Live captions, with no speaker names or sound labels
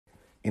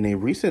In a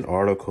recent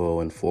article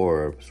in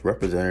Forbes,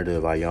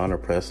 Representative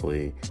Ayanna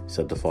Pressley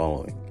said the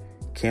following: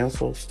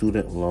 cancel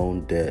student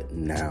loan debt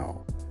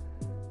now.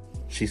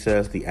 She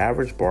says the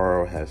average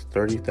borrower has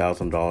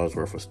 $30,000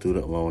 worth of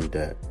student loan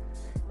debt.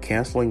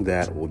 Canceling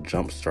that will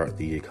jumpstart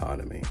the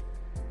economy.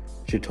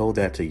 She told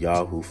that to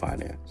Yahoo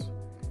Finance.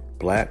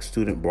 Black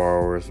student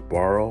borrowers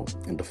borrow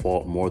and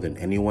default more than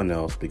anyone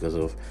else because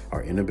of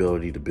our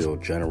inability to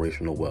build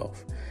generational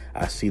wealth.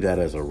 I see that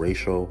as a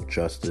racial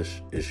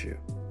justice issue.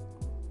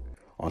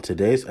 On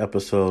today's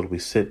episode, we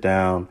sit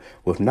down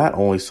with not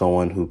only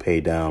someone who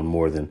paid down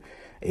more than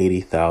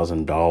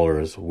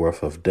 $80,000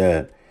 worth of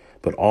debt,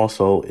 but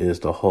also is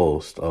the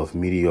host of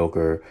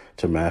Mediocre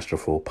to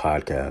Masterful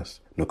podcast,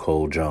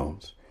 Nicole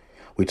Jones.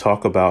 We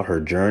talk about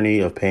her journey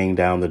of paying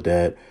down the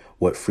debt,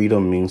 what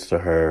freedom means to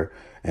her,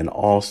 and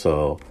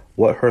also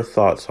what her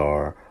thoughts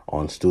are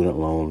on student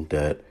loan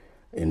debt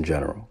in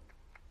general.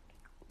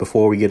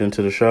 Before we get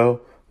into the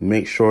show,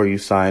 make sure you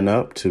sign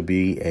up to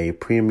be a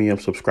premium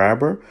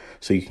subscriber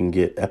so you can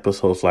get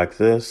episodes like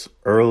this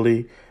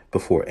early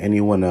before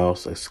anyone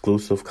else,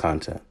 exclusive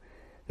content.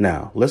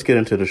 Now, let's get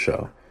into the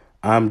show.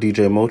 I'm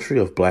DJ Motri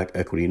of Black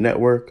Equity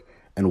Network,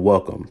 and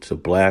welcome to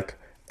Black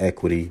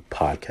Equity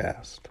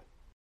Podcast.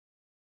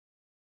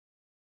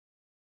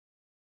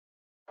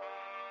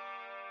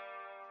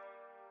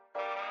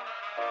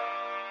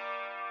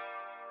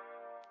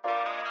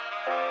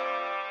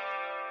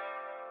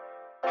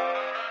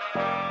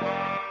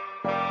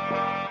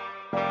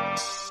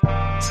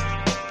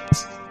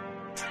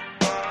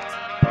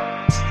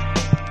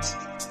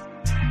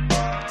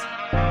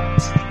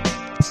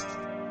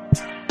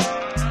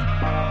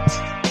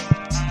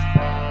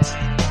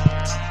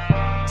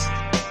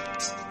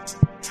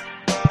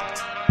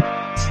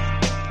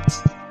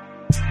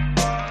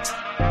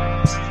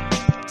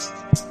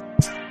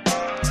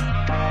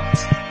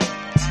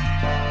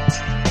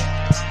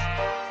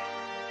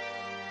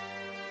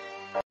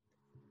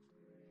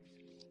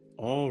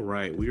 All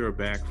right, we are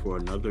back for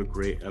another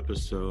great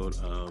episode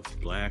of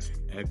Black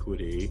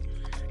Equity,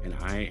 and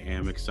I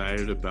am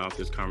excited about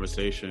this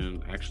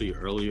conversation. Actually,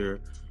 earlier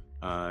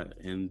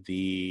in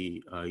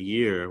the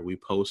year, we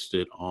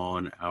posted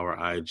on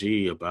our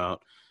IG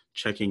about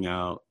checking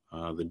out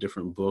the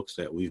different books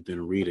that we've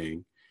been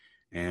reading,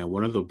 and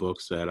one of the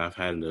books that I've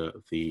had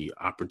the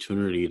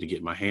opportunity to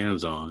get my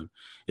hands on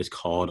is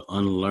called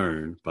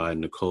Unlearn by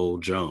Nicole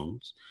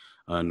Jones.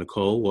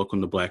 Nicole,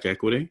 welcome to Black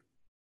Equity.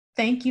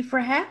 Thank you for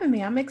having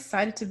me. I'm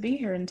excited to be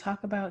here and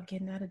talk about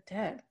getting out of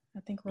debt. I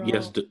think we're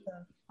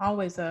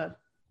always a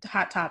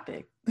hot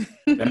topic.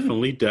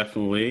 Definitely.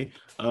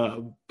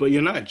 But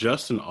you're not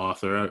just an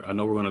author. I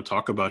know we're going to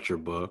talk about your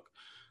book.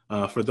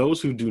 For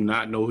those who do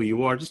not know who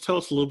you are, just tell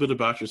us a little bit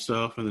about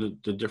yourself and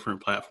the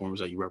different platforms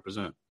that you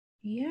represent.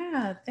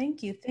 Yeah,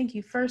 thank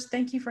you. First,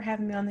 thank you for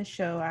having me on the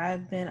show.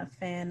 I've been a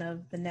fan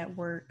of the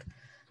network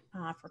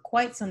for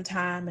quite some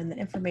time, and the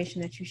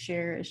information that you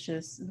share is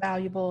just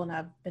valuable, and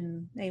I've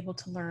been able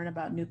to learn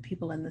about new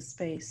people in the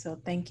space. So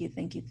thank you.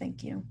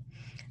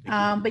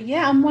 But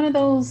yeah, I'm one of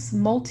those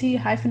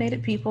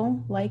multi-hyphenated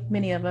people, like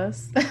many of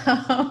us.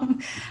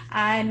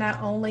 I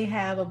not only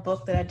have a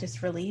book that I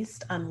just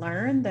released,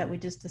 Unlearn, that we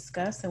just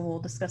discussed and we'll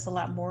discuss a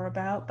lot more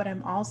about, but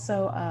I'm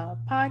also a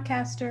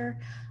podcaster.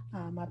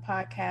 My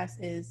podcast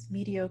is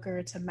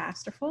Mediocre to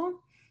Masterful.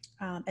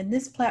 And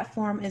this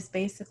platform is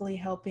basically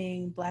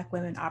helping Black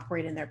women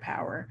operate in their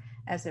power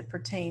as it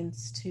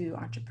pertains to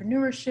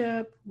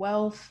entrepreneurship,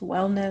 wealth,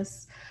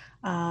 wellness,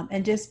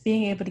 and just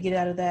being able to get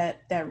out of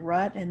that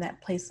rut and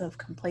that place of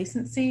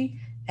complacency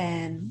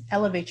and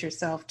elevate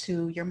yourself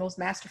to your most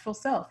masterful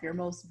self, your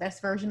most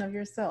best version of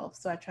yourself.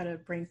 So I try to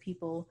bring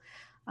people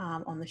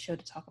on the show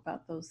to talk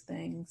about those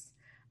things.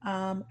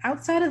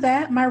 Outside of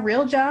that, my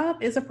real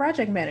job is a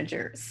project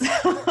manager.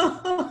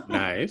 So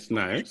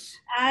Nice.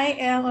 I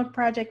am a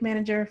project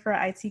manager for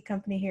an IT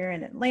company here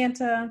in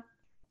Atlanta.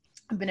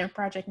 I've been in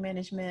project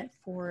management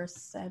for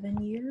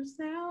 7 years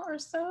now or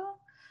so.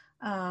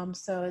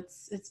 So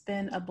it's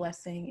been a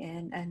blessing,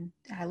 and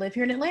I live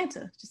here in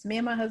Atlanta, just me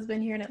and my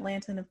husband here in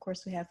Atlanta. And of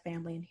course we have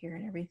family in here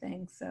and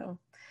everything. So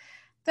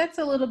that's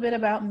a little bit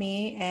about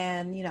me.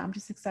 And, I'm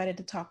just excited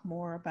to talk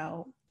more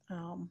about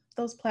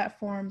those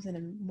platforms,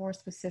 and more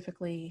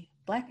specifically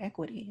Black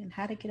equity and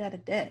how to get out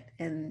of debt,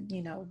 and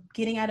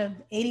getting out of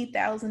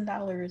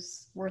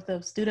 $80,000 worth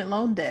of student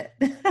loan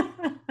debt.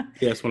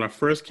 Yes, when I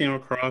first came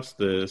across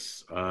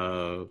this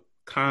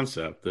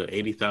concept, the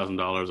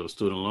 $80,000 of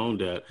student loan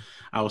debt,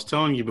 I was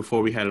telling you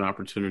before we had an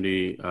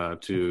opportunity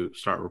to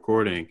start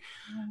recording.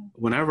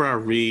 Whenever I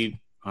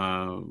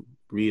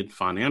read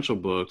financial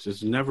books,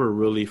 it's never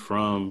really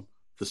from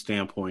the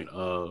standpoint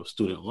of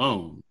student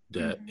loan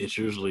debt. Mm-hmm. It's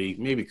usually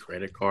maybe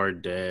credit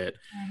card debt,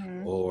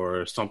 mm-hmm.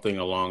 or something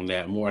along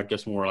that, more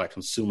like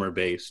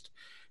consumer-based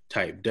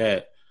type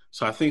debt.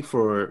 So I think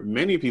for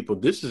many people,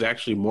 this is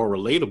actually more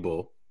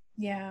relatable.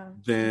 Yeah.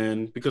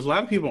 Because a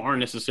lot of people aren't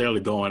necessarily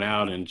going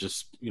out and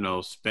just,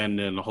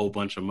 spending a whole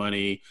bunch of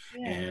money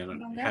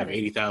and have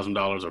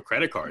 $80,000 of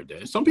credit card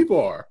debt. Some people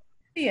are.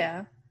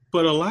 Yeah.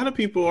 But a lot of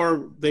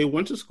people they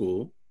went to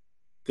school,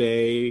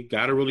 they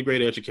got a really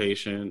great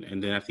education,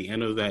 and then at the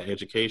end of that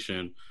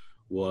education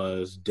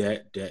was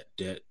debt, debt,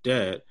 debt,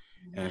 debt,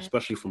 and Mhm.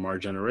 especially from our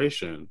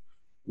generation.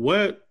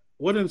 What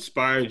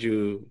inspired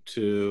you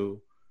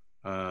to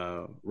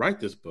write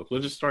this book?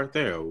 Let's just start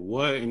there.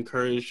 What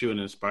encouraged you and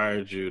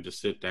inspired you to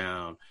sit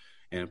down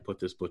and put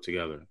this book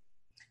together?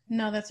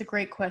 No, that's a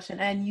great question.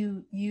 And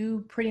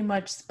you pretty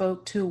much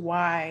spoke to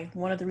why,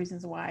 one of the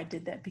reasons why I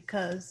did that,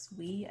 because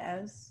we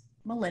as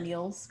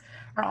millennials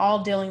are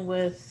all dealing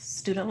with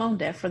student loan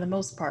debt for the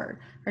most part,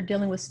 are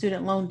dealing with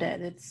student loan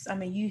debt. It's, I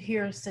mean, you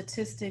hear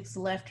statistics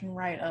left and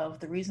right of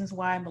the reasons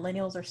why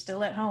millennials are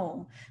still at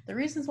home, the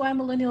reasons why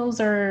millennials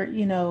are,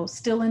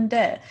 still in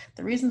debt,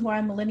 the reasons why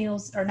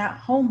millennials are not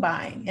home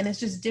buying. And it's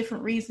just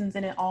different reasons.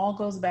 And it all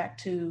goes back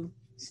to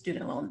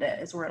student loan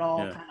debt is where it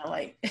all Yeah. kind of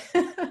like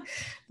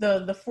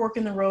the fork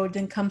in the road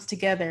then comes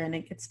together and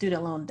it gets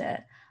student loan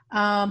debt.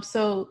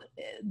 So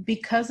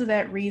because of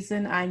that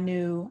reason, I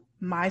knew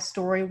my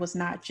story was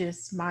not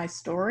just my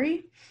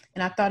story.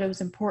 And I thought it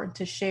was important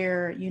to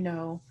share,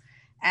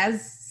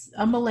 as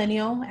a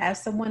millennial,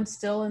 as someone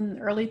still in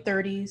early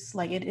 30s,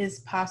 like it is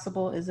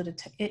possible,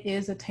 it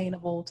is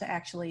attainable to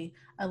actually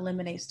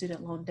eliminate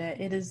student loan debt.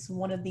 It is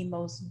one of the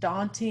most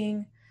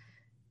daunting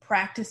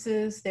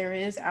practices there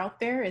is out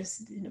there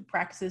is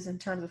practices in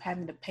terms of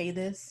having to pay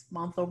this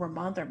month over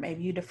month, or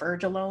maybe you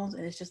deferred your loans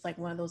and it's just like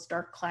one of those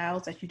dark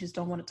clouds that you just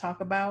don't want to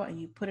talk about,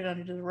 and you put it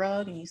under the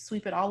rug and you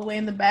sweep it all the way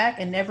in the back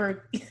and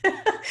never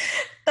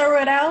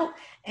throw it out.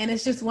 And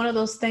it's just one of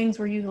those things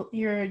where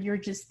you're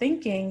just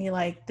thinking, you're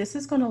like, this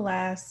is going to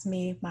last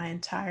me my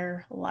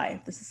entire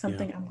life. This is Yeah.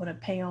 something I'm going to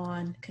pay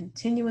on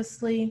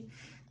continuously,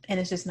 and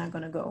it's just not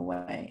going to go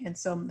away. And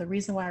so the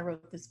reason why I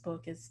wrote this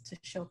book is to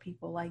show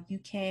people like you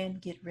can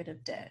get rid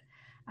of debt.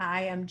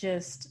 I am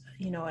just,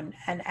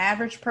 an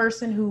average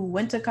person who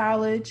went to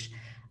college,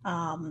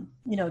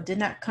 did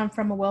not come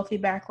from a wealthy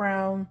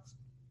background,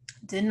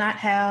 did not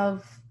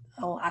have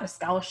a lot of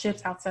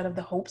scholarships outside of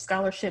the Hope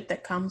Scholarship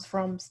that comes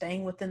from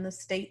staying within the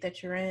state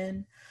that you're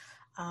in.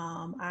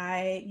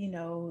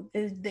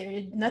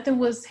 Nothing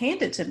was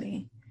handed to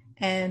me.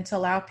 And to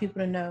allow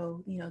people to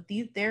know,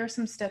 there are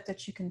some steps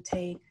that you can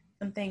take,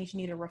 some things you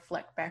need to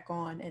reflect back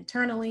on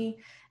internally,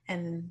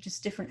 and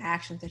just different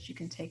actions that you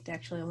can take to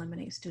actually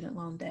eliminate student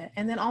loan debt.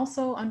 And then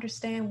also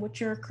understand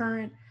what your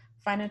current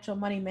financial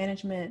money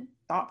management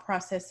thought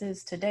process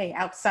is today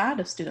outside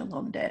of student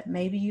loan debt.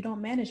 Maybe you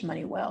don't manage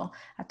money well.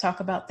 I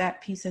talk about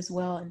that piece as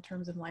well in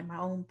terms of like my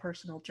own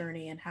personal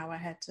journey and how I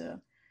had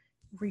to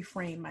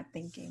reframe my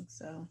thinking.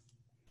 So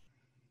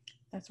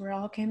that's where it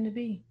all came to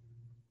be.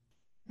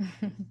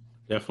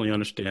 Definitely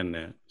understand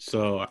that.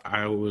 So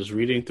I was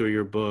reading through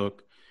your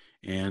book,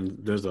 and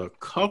there's a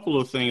couple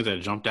of things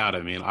that jumped out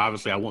at me. And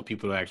obviously, I want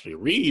people to actually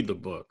read the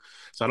book,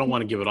 so I don't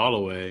want to give it all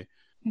away.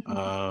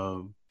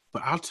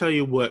 But I'll tell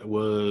you what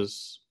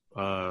was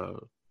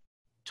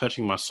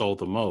touching my soul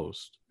the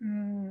most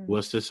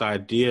was this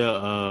idea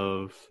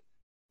of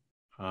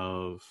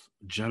breaking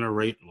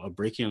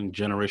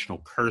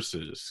generational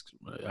curses.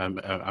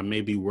 I may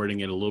be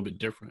wording it a little bit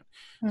different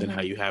than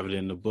how you have it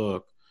in the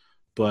book,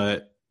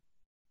 but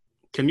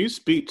can you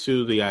speak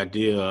to the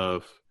idea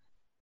of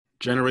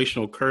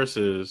generational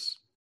curses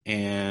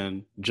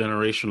and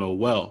generational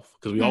wealth?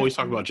 Because we always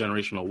talk about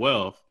generational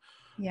wealth,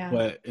 Yeah.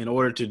 but in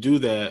order to do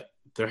that,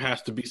 there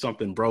has to be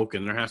something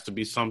broken. There has to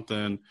be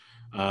something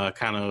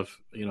kind of,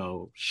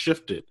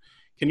 shifted.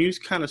 Can you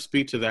kind of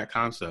speak to that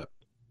concept?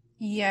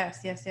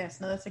 Yes.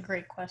 No, that's a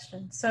great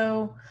question.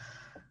 So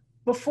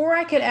before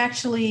I could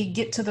actually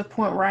get to the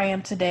point where I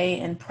am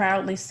today and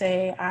proudly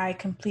say I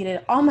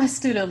completed all my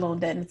student loan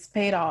debt and it's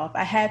paid off,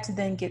 I had to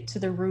then get to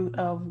the root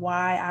of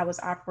why I was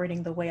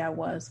operating the way I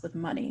was with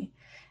money.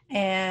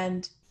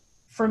 And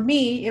for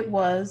me,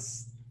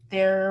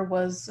 there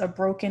was a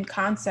broken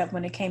concept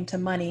when it came to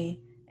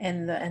money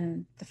in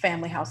the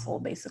family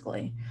household,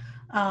 basically.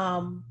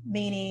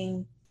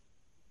 Meaning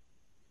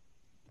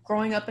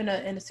growing up in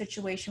a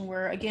situation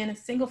where, again, a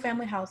single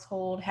family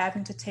household,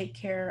 having to take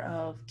care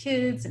of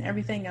kids and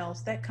everything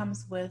else, that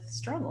comes with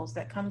struggles,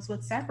 that comes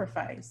with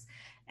sacrifice.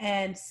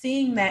 And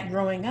seeing that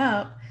growing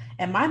up,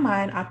 in my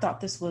mind, I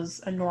thought that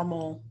was a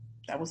normal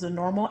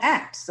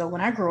act. So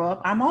when I grow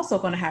up, I'm also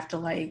going to have to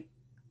like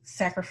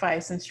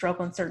sacrifice and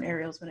struggle in certain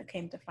areas when it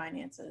came to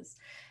finances.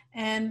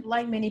 And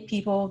like many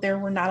people, there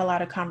were not a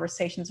lot of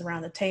conversations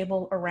around the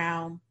table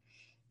around,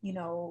 you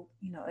know,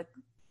 you know,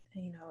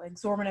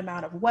 exorbitant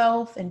amount of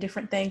wealth and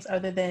different things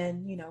other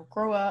than,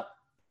 grow up,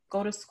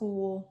 go to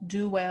school,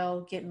 do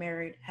well, get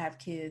married, have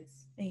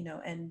kids,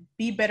 and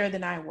be better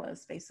than I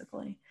was,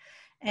 basically.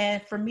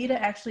 And for me to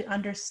actually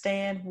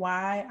understand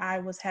why I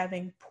was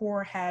having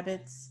poor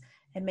habits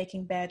and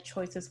making bad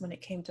choices when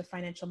it came to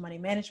financial money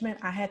management,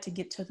 I had to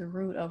get to the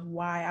root of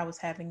why I was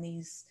having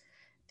these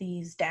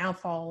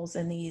downfalls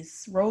and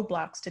these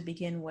roadblocks to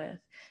begin with.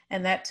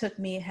 And that took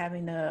me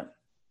having to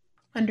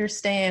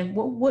understand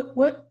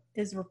what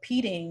is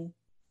repeating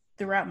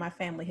throughout my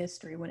family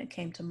history when it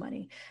came to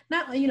money.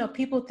 Not, you know,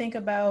 people think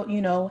about,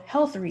 you know,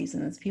 health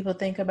reasons. People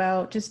think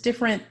about just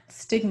different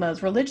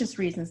stigmas, religious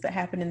reasons that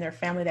happen in their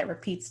family that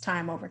repeats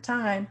time over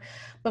time.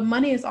 But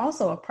money is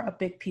also a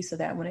big piece of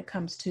that when it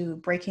comes to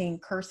breaking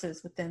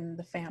curses within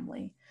the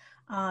family.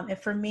 And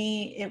for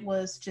me, it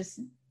was just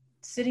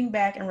sitting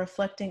back and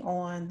reflecting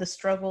on the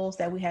struggles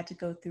that we had to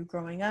go through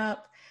growing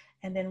up,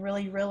 and then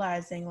really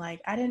realizing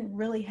like I didn't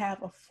really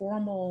have a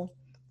formal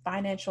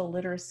financial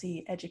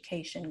literacy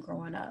education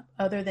growing up,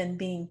 other than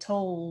being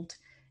told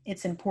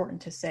it's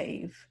important to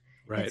save,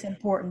 Right. it's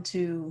important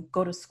to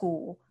go to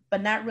school,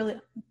 but not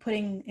really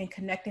putting and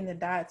connecting the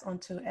dots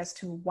onto as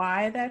to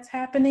why that's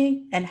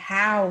happening and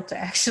how to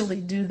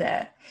actually do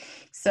that.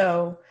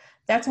 So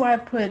that's why I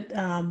put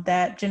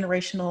that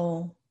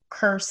generational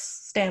curse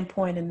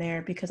standpoint in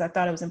there, because I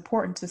thought it was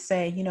important to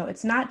say, you know,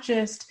 it's not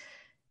just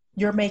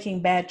you're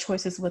making bad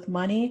choices with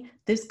money.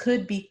 This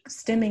could be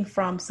stemming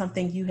from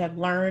something you have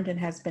learned and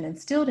has been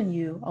instilled in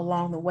you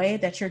along the way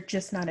that you're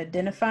just not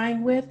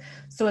identifying with.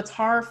 So it's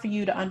hard for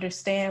you to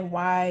understand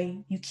why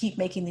you keep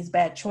making these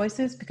bad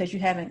choices, because you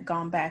haven't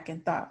gone back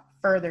and thought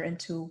further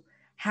into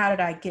how did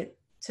I get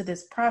to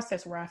this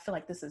process where I feel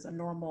like this is a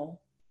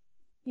normal,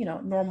 you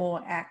know,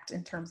 normal act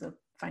in terms of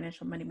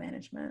financial money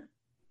management.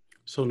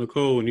 So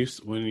Nicole,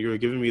 when you're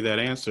giving me that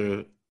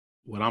answer,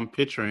 what I'm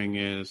picturing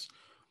is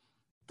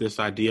this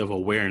idea of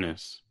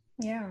awareness.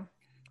 Yeah.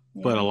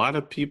 But a Yeah. lot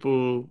of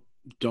people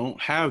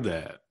don't have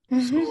that.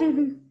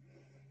 So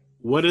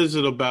what is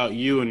it about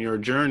you and your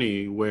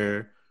journey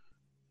where,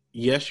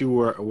 yes, you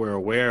were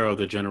aware of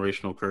the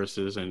generational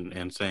curses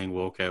and saying,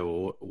 well, okay,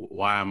 well,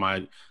 why am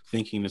I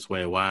thinking this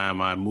way? Why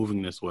am I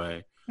moving this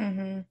way?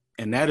 Mm-hmm.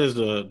 And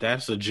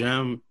that's a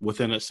gem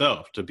within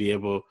itself to be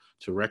able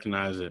to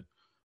recognize it.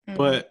 Mm-hmm.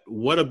 But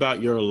what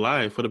about your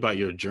life? What about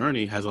your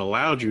journey has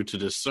allowed you to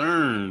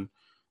discern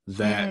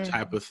that Mm.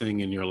 type of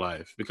thing in your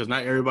life? Because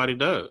not everybody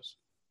does.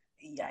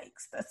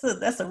 Yikes,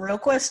 that's a real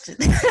question.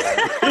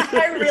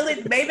 I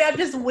really, maybe I'm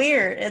just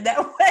weird in that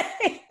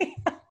way.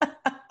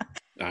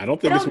 I don't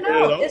I think it's don't weird at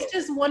know. all. It's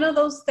just one of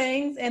those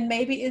things, and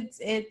maybe it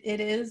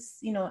is,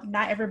 you know,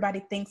 not everybody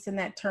thinks in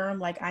that term.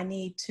 Like I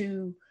need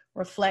to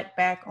reflect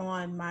back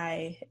on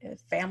my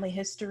family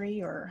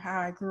history or how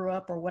I grew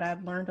up or what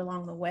I've learned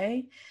along the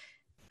way.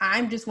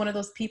 I'm just one of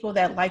those people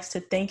that likes to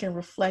think and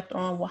reflect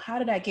on, well, how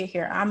did I get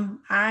here?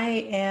 I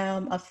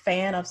am a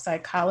fan of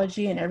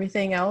psychology and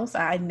everything else.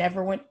 I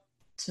never went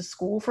to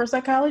school for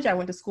psychology. I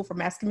went to school for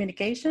mass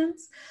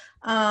communications.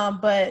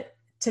 But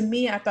to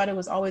me, I thought it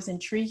was always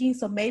intriguing.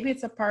 So maybe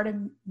it's a part of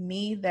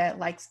me that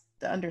likes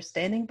the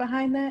understanding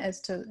behind that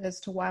as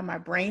to why my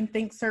brain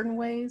thinks certain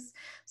ways.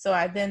 So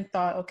I then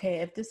thought, okay,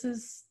 if this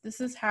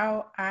is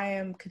how I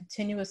am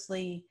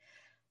continuously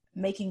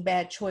making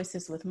bad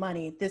choices with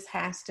money, this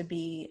has to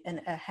be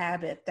a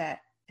habit that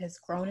has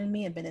grown in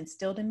me and been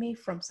instilled in me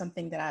from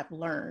something that I've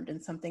learned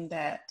and something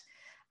that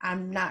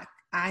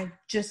I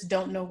just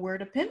don't know where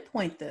to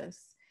pinpoint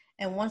this.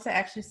 And once I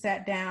actually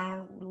sat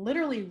down,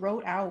 literally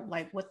wrote out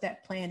like what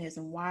that plan is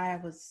and why I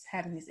was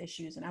having these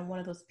issues. And I'm one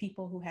of those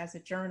people who has a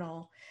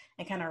journal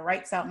and kind of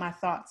writes out my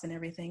thoughts and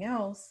everything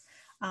else.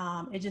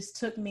 It just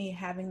took me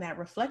having that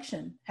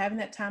reflection, having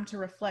that time to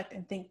reflect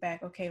and think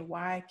back, okay,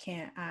 why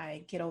can't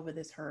I get over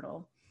this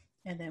hurdle?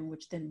 And then,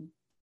 which then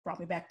brought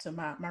me back to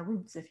my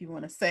roots, if you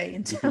want to say,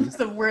 in terms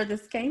of where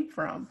this came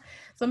from.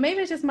 So maybe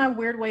it's just my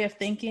weird way of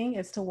thinking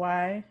as to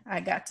why I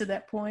got to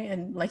that point.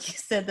 And like you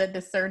said, the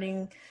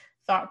discerning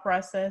thought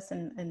process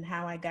and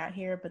how I got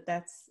here. But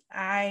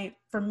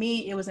for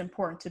me, it was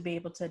important to be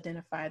able to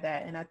identify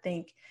that. And I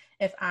think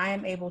if I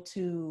am able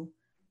to,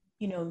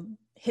 you know,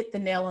 hit the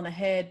nail on the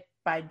head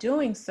by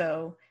doing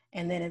so,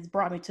 and then it's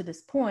brought me to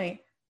this point,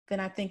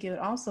 then I think it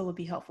also would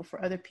be helpful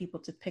for other people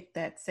to pick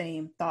that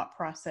same thought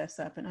process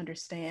up and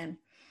understand,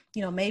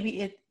 you know,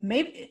 maybe it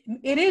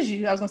is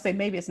you. I was going to say,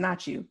 maybe it's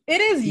not you. It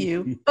is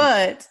you,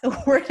 but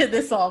where did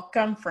this all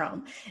come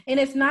from? And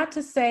it's not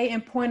to say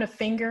and point a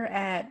finger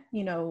at,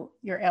 you know,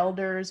 your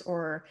elders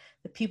or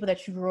the people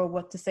that you grew up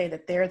with to say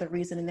that they're the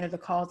reason and they're the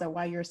cause of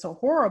why you're so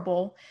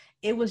horrible.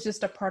 It was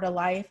just a part of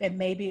life. And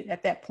maybe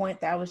at that point,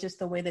 that was just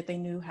the way that they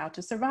knew how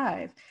to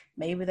survive.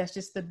 Maybe that's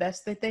just the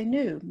best that they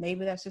knew.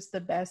 Maybe that's just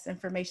the best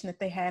information that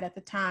they had at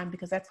the time,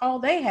 because that's all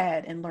they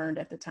had and learned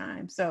at the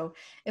time. So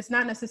it's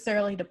not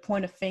necessarily to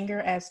point a finger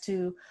as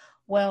to,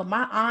 well,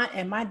 my aunt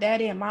and my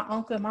daddy and my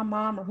uncle and my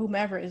mom or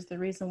whomever is the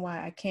reason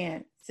why I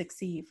can't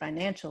succeed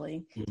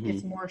financially. Mm-hmm.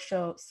 It's more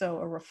so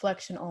a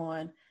reflection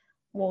on,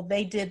 well,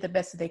 they did the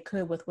best that they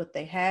could with what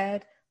they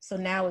had. So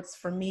now it's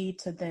for me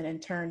to then in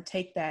turn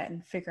take that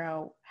and figure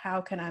out,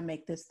 how can I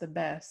make this the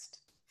best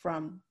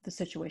from the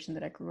situation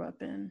that I grew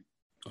up in.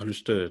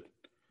 Understood.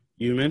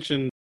 You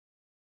mentioned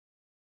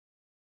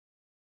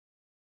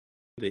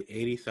the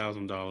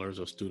 $80,000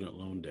 of student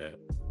loan debt,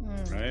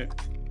 right?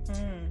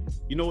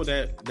 You know what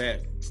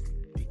that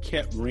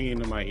kept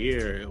ringing in my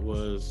ear? It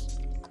was,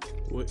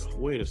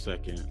 wait a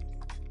second.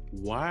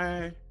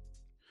 Why?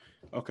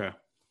 Okay,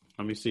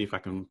 let me see if I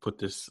can put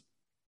this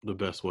the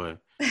best way.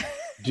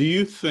 Do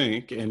you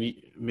think, and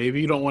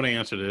maybe you don't want to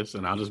answer this,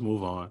 and I'll just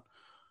move on.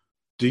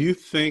 Do you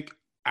think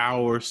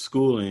our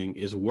schooling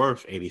is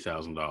worth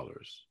 $80,000?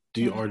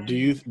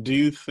 Do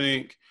you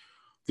think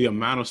the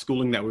amount of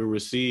schooling that we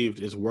received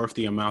is worth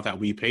the amount that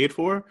we paid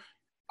for?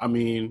 I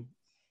mean,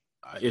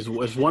 it's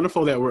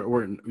wonderful that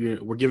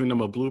we're giving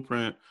them a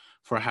blueprint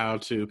for how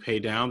to pay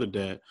down the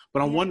debt,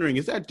 but I'm wondering,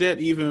 is that debt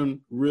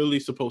even really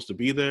supposed to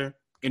be there,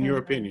 in your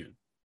opinion?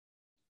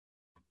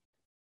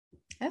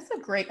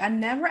 I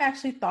never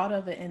actually thought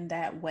of it in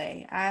that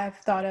way. I've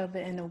thought of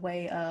it in a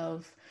way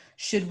of,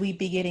 should we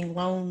be getting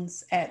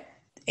loans at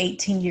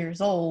 18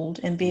 years old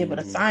and be able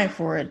to sign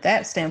for it,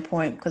 that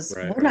standpoint, because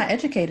we're not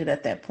educated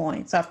at that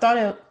point. So I've thought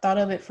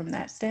of it from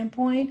that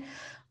standpoint.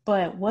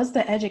 But was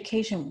the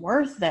education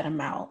worth that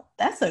amount?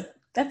 That's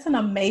an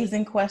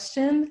amazing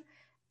question.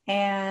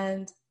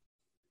 And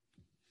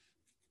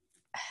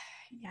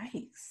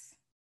yikes.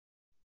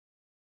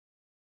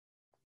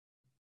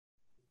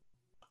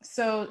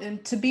 So,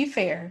 and to be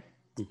fair,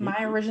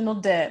 my original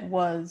debt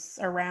was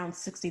around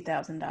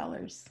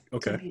 $60,000.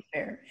 Okay. To be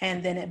fair,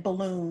 and then it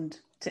ballooned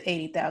to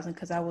 80,000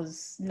 because I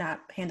was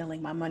not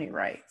handling my money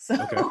right.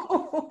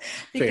 So,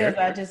 because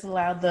I just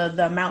allowed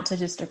the amount to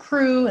just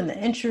accrue, and the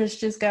interest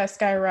just got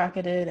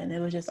skyrocketed, and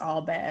it was just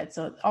all bad.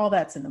 So, all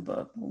that's in the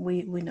book.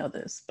 We know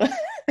this, but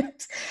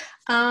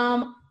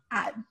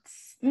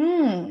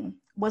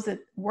was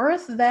it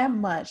worth that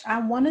much? I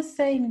want to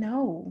say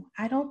no.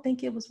 I don't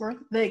think it was worth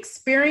the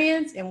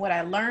experience and what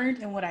I learned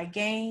and what I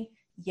gained.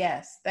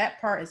 Yes,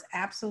 that part is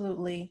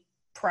absolutely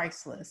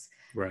priceless.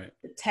 Right.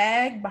 The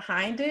tag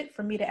behind it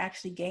for me to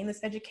actually gain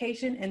this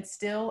education, and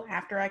still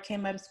after I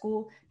came out of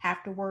school,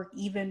 have to work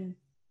even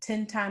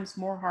 10 times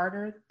more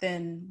harder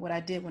than what I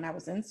did when I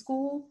was in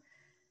school.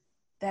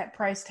 That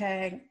price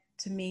tag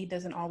to me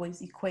doesn't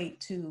always equate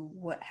to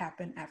what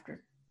happened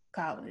after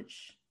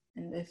college.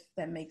 And if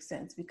that makes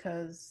sense,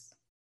 because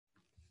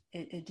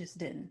it just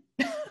didn't.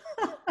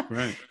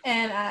 Right.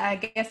 And I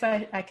guess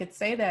I could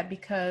say that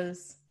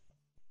because,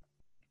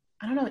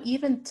 I don't know,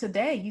 even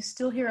today, you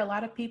still hear a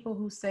lot of people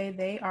who say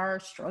they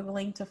are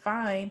struggling to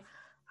find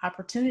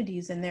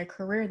opportunities in their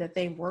career that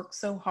they work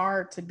so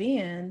hard to be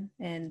in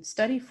and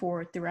study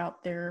for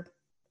throughout their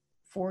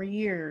 4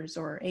 years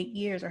or 8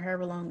 years or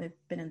however long they've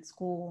been in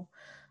school.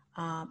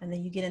 And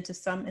then you get into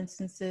some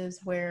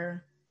instances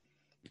where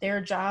there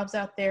are jobs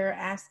out there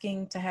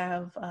asking to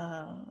have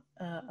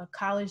a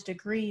college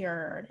degree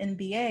or an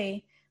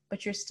MBA,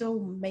 but you're still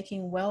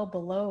making well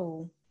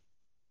below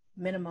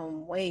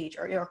minimum wage,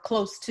 or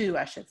close to,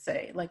 I should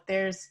say. Like,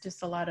 there's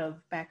just a lot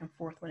of back and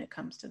forth when it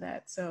comes to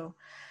that. So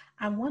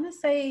I want to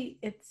say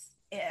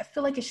I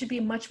feel like it should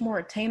be much more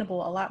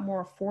attainable, a lot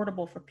more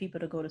affordable for people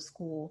to go to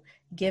school,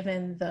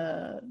 given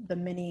the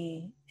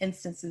many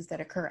instances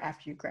that occur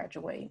after you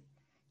graduate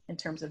in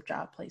terms of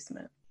job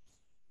placement.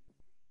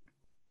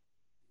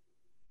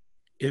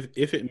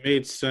 If it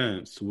made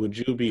sense, would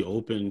you be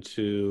open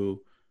to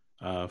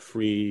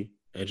free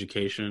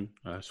education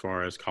as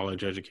far as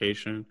college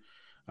education,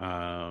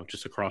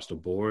 just across the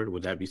board?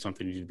 Would that be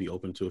something you'd be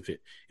open to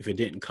if it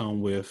didn't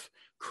come with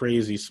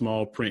crazy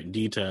small print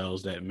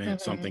details that meant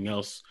something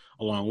else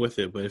along with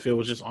it? But if it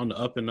was just on the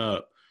up and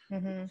up,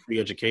 free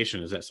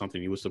education, is that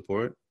something you would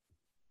support?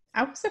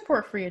 I would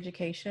support free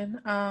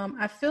education.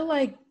 I feel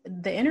like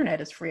the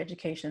internet is free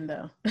education,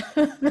 though.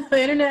 The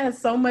internet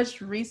has so much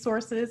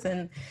resources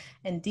and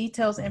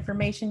details,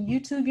 information.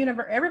 YouTube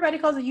everybody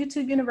calls it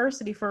YouTube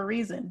University for a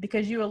reason,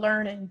 because you will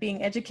learn and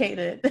being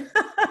educated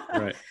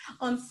Right.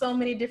 on so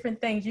many different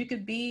things. You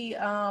could be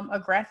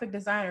a graphic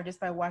designer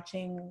just by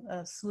watching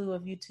a slew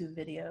of YouTube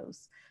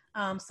videos.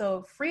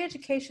 So free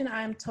education,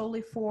 I'm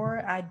totally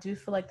for. I do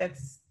feel like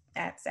that's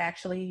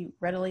actually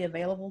readily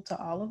available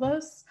to all of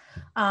us.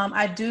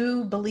 I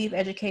do believe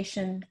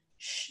education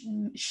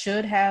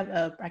should have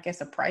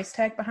a price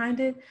tag behind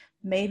it.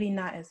 Maybe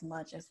not as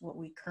much as what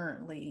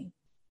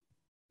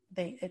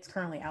it's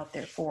currently out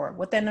there for.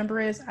 What that number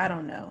is, I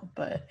don't know,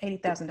 but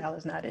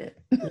 $80,000 not it.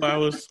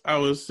 Well, I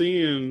was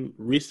seeing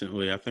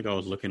recently, I think I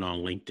was looking on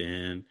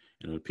LinkedIn,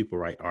 and when people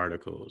write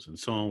articles, and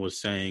someone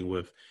was saying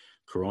with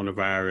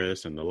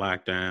coronavirus and the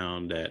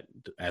lockdown that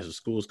as the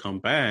schools come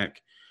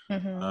back,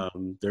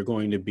 they're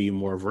going to be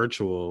more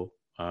virtual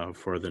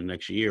for the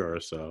next year or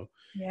so.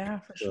 Yeah,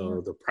 for so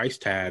sure. The price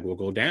tag will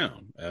go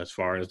down as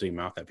far as the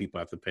amount that people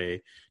have to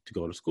pay to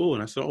go to school.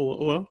 And I said,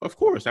 oh, well, of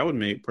course, that would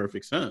make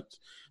perfect sense.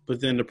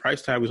 But then the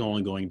price tag was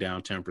only going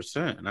down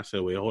 10%. And I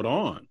said, wait, hold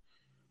on.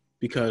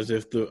 Because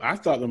I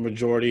thought the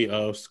majority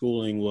of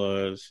schooling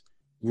was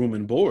room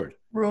and board.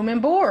 Room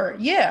and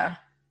board, yeah.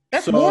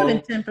 That's more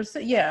than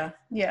 10%. Yeah,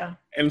 yeah.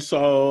 And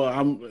so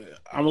I'm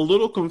a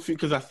little confused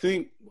because I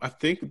think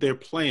they're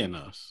playing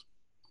us.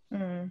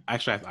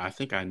 Actually, I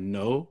think I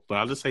know, but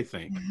I'll just say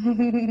think.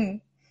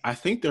 I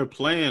think they're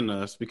playing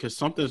us because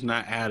something's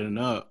not adding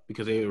up,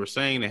 because they were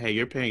saying that, hey,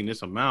 you're paying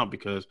this amount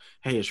because,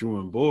 hey, it's room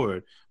and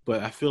board.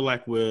 But I feel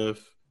like with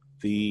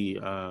the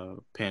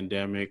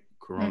pandemic,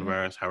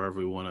 coronavirus, however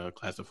we want to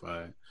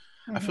classify it,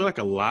 I feel like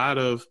a lot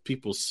of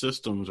people's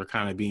systems are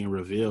kind of being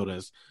revealed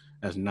as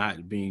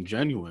not being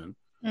genuine.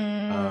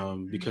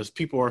 Because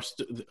people are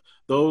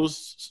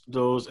those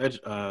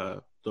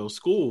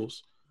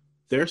schools,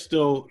 they're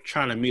still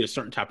trying to meet a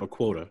certain type of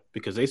quota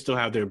because they still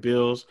have their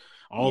bills.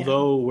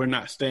 Although we're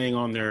not staying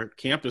on their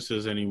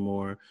campuses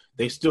anymore,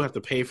 they still have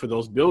to pay for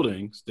those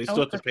buildings. They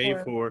still have to pay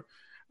for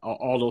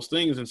all those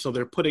things, and so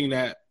they're putting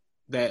that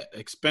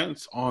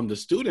expense on the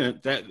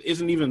student that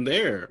isn't even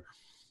there.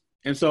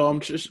 And so I'm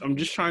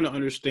just trying to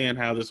understand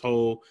how this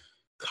whole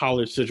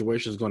college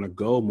situation is going to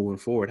go moving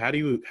forward. How do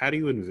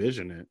you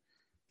envision it?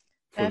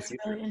 That's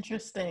really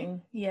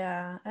interesting.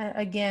 Yeah.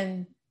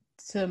 Again,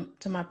 to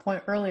my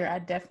point earlier, I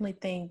definitely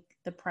think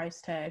the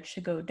price tag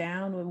should go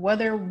down,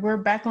 whether we're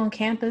back on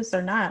campus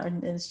or not,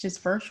 and it's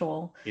just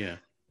virtual. Yeah.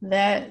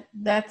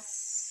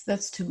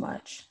 That's too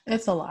much.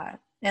 It's a lot.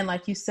 And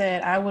like you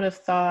said, I would have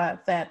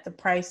thought that the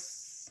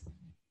price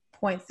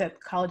points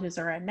that colleges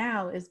are at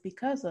now is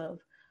because of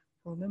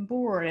room and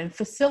board and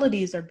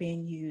facilities are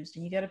being used,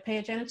 and you got to pay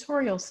a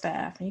janitorial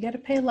staff, and you got to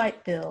pay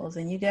light bills,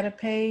 and you got to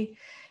pay,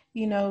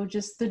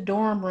 just the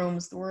dorm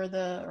rooms or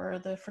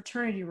the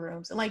fraternity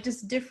rooms, and like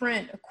just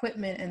different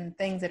equipment and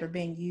things that are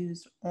being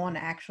used on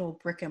actual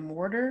brick and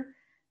mortar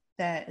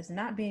that is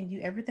not being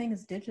used. Everything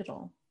is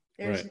digital.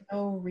 There's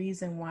no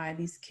reason why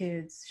these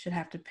kids should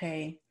have to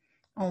pay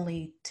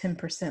only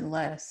 10%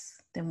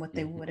 less than what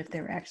they would if they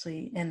were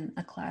actually in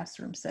a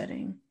classroom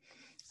setting.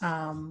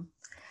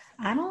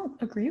 I don't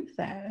agree with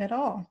that at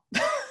all.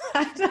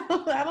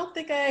 I don't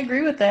think I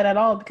agree with that at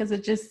all, because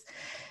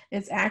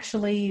it's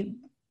actually,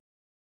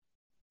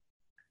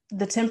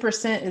 the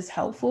 10% is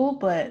helpful,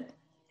 but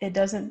it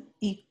doesn't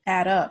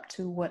add up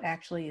to what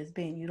actually is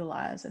being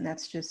utilized. And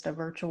that's just a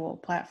virtual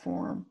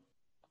platform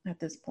at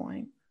this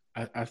point.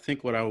 I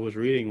think what I was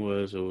reading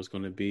was it was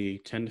going to be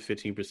 10 to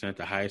 15%,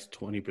 the highest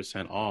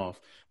 20%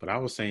 off. But I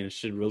was saying it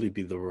should really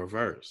be the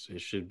reverse.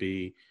 It should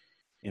be,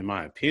 in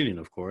my opinion,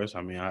 of course.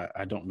 I mean,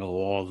 I don't know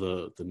all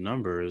the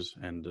numbers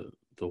and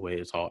the way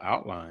it's all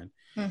outlined.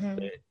 Mm-hmm.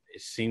 But it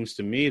seems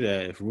to me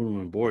that if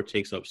room and board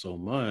takes up so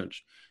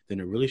much,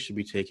 then it really should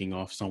be taking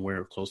off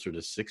somewhere closer to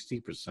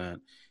 60%,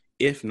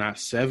 if not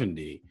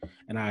 70%.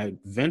 And I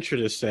venture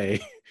to say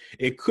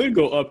it could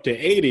go up to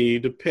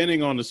 80%,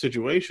 depending on the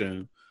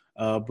situation.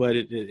 But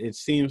it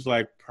seems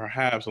like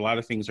perhaps a lot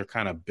of things are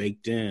kind of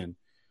baked in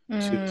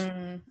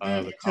to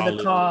the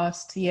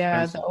cost.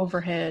 Yeah, the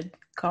overhead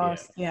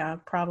cost. Yeah,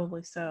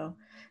 probably so.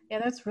 Yeah,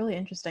 that's really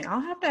interesting.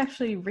 I'll have to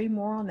actually read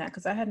more on that,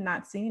 because I had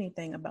not seen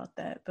anything about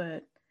that.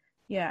 But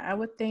yeah, I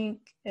would think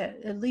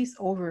at least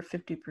over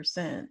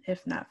 50%,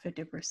 if not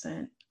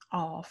 50%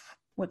 off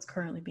what's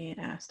currently being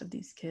asked of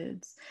these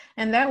kids.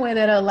 And that way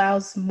that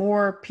allows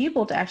more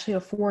people to actually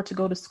afford to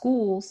go to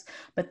schools.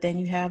 But then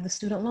you have the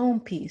student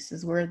loan piece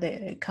is where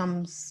it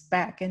comes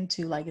back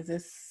into, like, is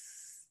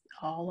this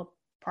all a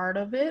part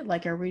of it?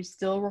 Like, are we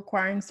still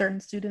requiring certain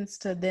students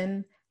to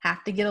then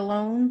have to get a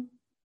loan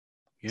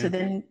to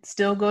then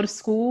still go to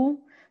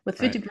school? With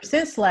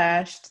 50%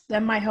 slashed,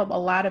 that might help a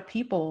lot of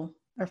people,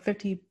 or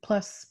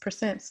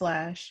 50+%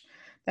 slash,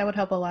 that would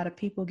help a lot of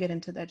people get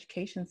into the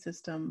education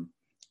system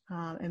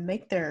and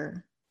make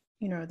their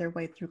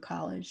way through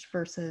college,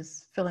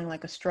 versus feeling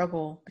like a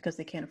struggle because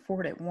they can't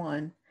afford it,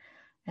 one,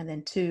 and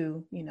then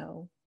two,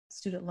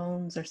 student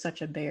loans are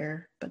such a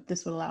bear. But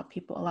this would allow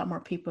a lot more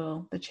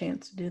people the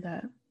chance to do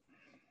that.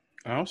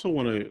 I also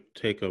want to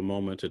take a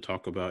moment to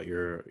talk about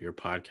your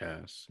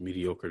podcast,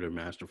 Mediocre to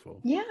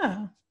Masterful.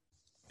 Yeah.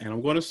 And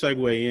I'm going to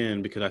segue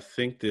in because I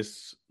think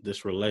this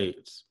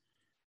relates.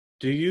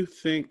 Do you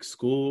think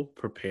school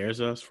prepares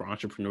us for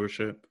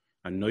entrepreneurship?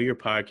 I know your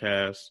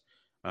podcast,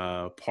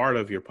 part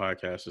of your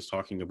podcast is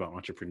talking about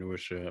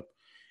entrepreneurship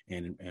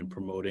and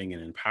promoting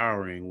and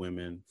empowering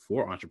women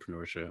for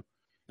entrepreneurship.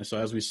 And so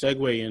as we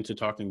segue into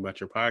talking about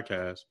your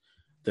podcast,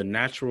 the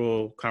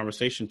natural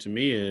conversation to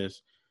me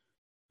is,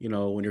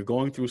 when you're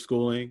going through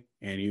schooling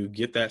and you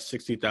get that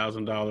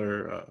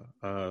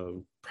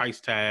 $60,000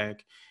 price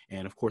tag,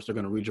 and of course they're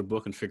going to read your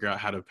book and figure out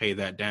how to pay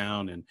that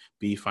down and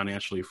be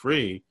financially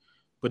free.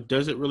 But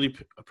does it really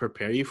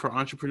prepare you for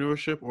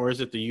entrepreneurship, or is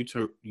it the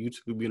YouTube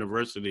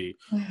University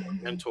or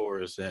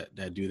mentors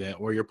that do that,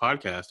 or your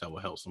podcast that will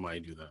help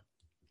somebody do that?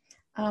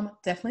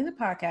 Definitely the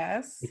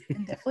podcast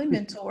and definitely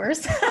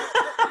mentors.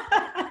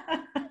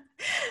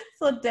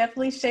 So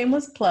definitely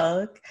shameless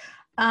plug.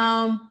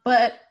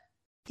 But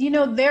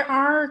there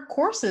are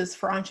courses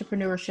for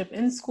entrepreneurship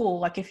in school.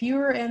 Like if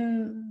you're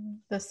in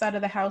the side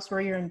of the house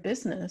where you're in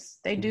business,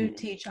 they do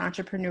teach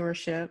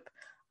entrepreneurship.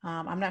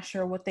 I'm not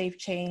sure what they've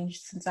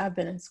changed since I've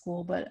been in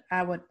school, but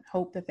I would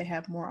hope that they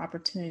have more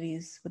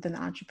opportunities within the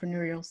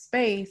entrepreneurial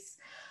space.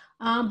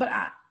 But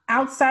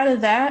outside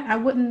of that,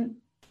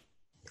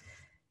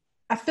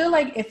 I feel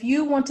like if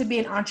you want to be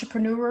an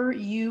entrepreneur,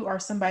 you are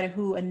somebody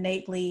who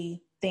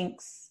innately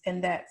thinks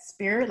in that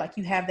spirit, like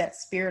you have that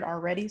spirit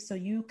already. So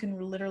you can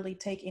literally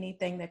take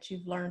anything that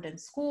you've learned in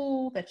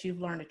school, that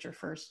you've learned at your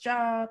first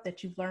job,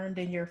 that you've learned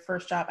in your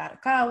first job out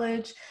of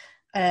college,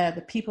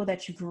 the people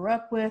that you grew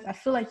up with. I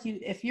feel like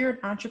if you're an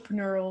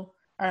entrepreneurial,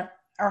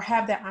 or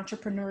have that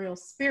entrepreneurial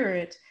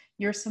spirit,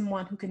 you're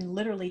someone who can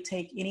literally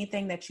take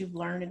anything that you've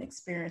learned and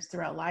experienced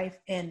throughout life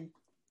and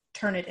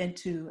turn it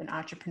into an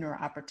entrepreneur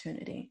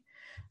opportunity.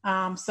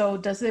 So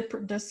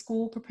does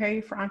school prepare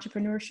you for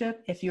entrepreneurship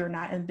if you're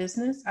not in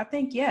business? I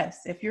think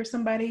yes. If you're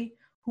somebody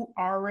who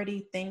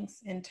already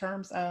thinks in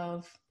terms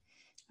of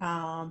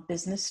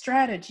business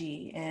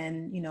strategy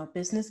and,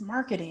 business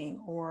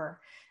marketing, or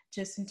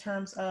just in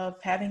terms of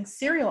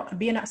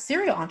being a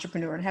serial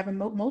entrepreneur and having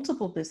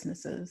multiple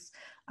businesses.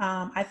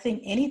 I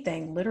think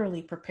anything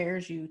literally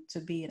prepares you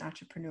to be an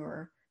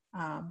entrepreneur,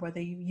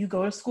 whether you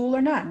go to school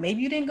or not.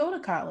 Maybe you didn't go to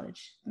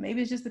college.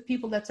 Maybe it's just the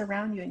people that's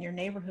around you in your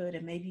neighborhood,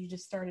 and maybe you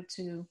just started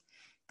to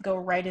go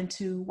right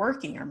into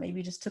working, or maybe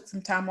you just took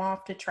some time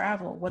off to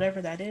travel,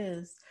 whatever that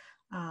is.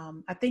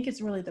 I think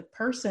it's really the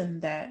person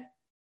that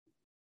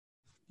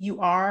you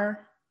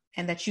are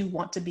and that you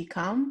want to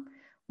become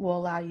will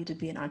allow you to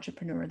be an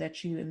entrepreneur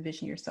that you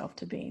envision yourself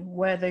to be.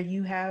 Whether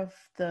you have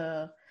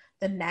the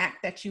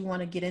knack that you want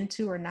to get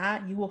into or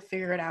not, you will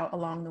figure it out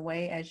along the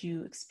way as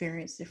you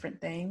experience different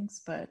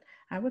things. But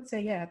I would say,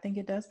 yeah, I think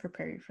it does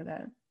prepare you for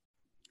that.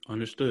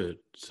 Understood.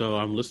 So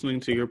I'm listening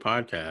to your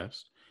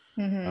podcast,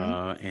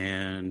 Mm-hmm.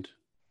 and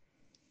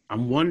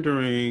I'm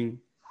wondering,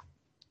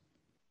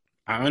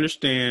 I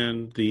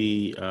understand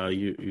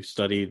you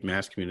studied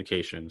mass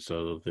communication,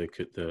 so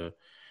the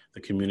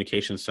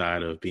communication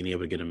side of being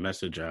able to get a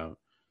message out.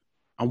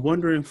 I'm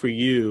wondering for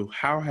you,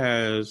 how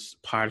has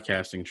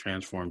podcasting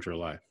transformed your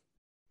life?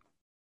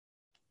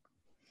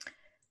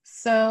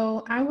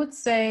 So I would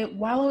say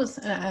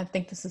I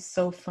think this is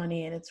so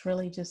funny, and it's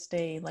really just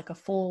like a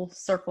full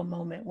circle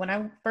moment. When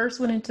I first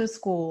went into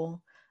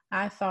school,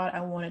 I thought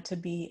I wanted to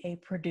be a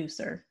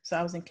producer. So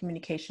I was in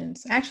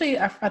communications. Actually,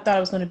 I thought I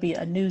was going to be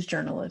a news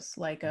journalist,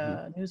 like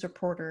a news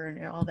reporter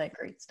and all that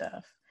great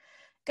stuff.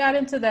 Got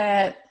into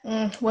that,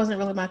 wasn't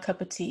really my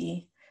cup of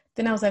tea.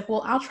 Then I was like,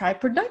 well, I'll try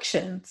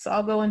production. So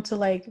I'll go into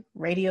like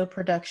radio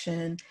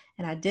production.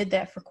 And I did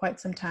that for quite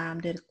some time,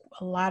 did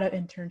a lot of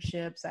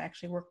internships. I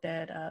actually worked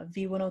at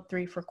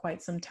V103 for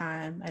quite some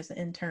time as an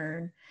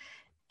intern.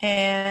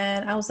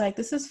 And I was like,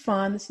 this is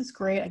fun. This is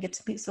great. I get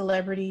to meet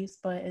celebrities,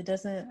 but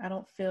I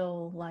don't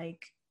feel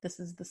like this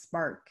is the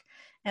spark.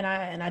 And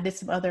I did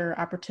some other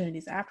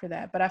opportunities after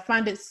that. But I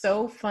find it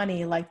so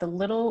funny, like the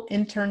little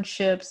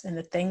internships and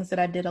the things that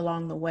I did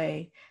along the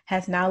way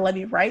has now led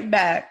me right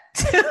back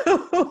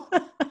to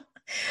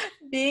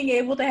being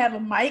able to have a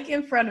mic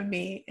in front of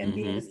me and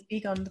be able to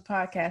speak on the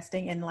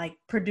podcasting and like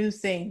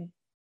producing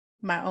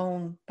my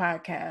own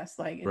podcast.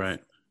 Like it's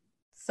Right.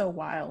 so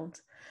wild.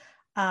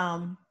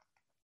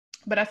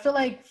 But I feel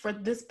like for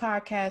this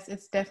podcast,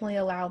 it's definitely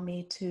allowed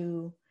me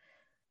to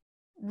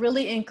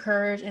really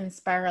encourage and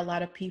inspire a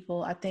lot of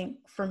people. I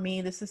think for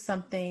me, this is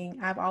something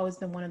I've always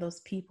been one of those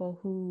people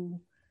who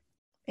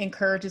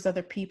encourages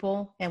other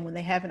people. And when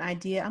they have an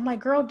idea, I'm like,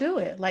 girl, do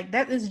it. Like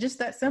that is just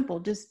that simple.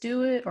 Just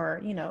do it.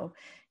 Or,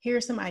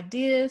 here's some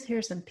ideas.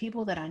 Here's some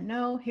people that I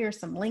know. Here's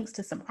some links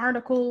to some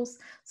articles.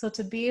 So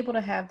to be able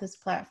to have this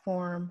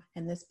platform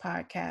and this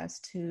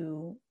podcast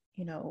to,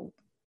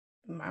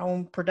 my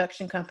own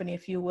production company,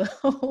 if you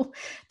will,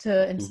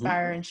 to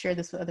inspire and share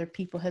this with other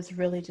people has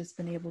really just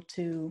been able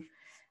to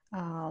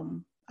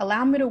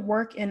allow me to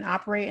work and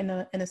operate in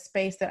a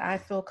space that I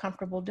feel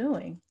comfortable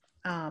doing,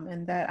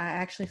 and that I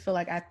actually feel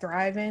like I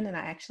thrive in and I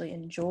actually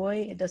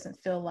enjoy. It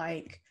doesn't feel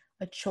like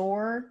a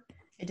chore.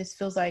 It just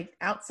feels like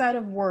outside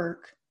of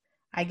work,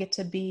 I get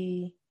to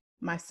be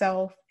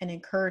myself and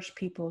encourage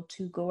people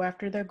to go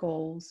after their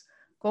goals,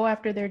 go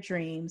after their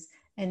dreams,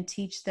 and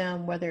teach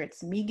them, whether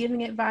it's me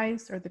giving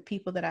advice or the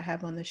people that I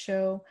have on the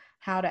show,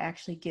 how to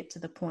actually get to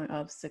the point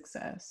of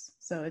success.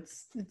 So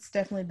it's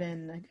definitely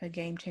been a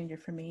game changer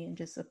for me and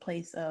just a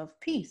place of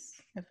peace,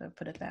 if I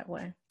put it that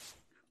way.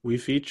 We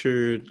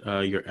featured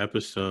your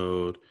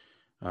episode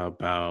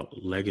about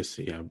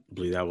legacy. I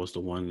believe that was the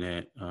one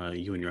that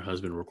you and your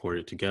husband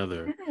recorded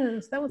together.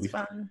 Yes, that was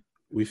fun.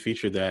 We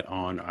featured that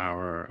on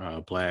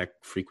our Black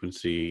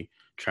Frequency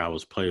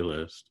Travels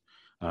playlist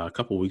a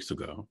couple weeks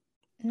ago.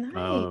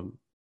 Nice.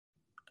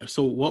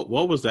 So what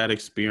was that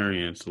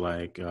experience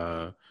like,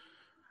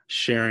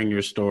 sharing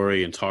your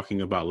story and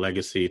talking about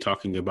legacy,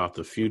 talking about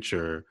the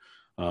future,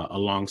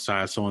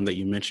 alongside someone that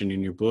you mentioned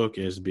in your book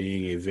as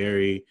being a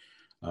very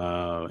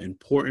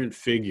important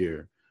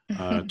figure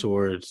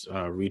towards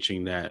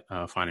reaching that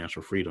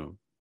financial freedom?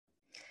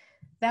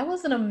 That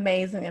was an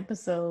amazing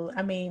episode.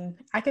 I mean,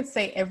 I could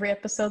say every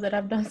episode that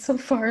I've done so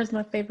far is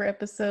my favorite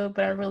episode,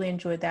 but I really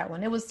enjoyed that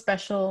one. It was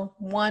special.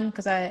 One,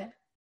 because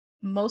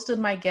most of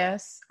my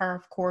guests are,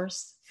 of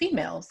course,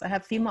 females. I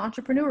have female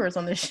entrepreneurs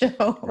on the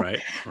show. Right.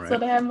 So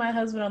to have my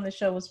husband on the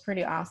show was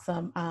pretty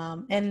awesome.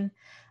 And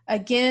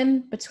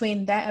again,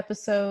 between that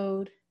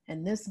episode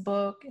and this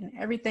book and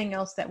everything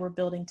else that we're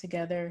building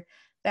together,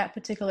 that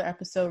particular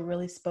episode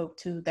really spoke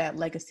to that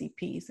legacy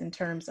piece in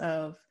terms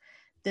of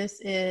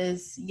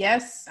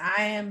yes,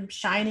 I am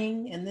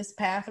shining in this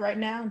path right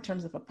now in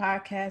terms of a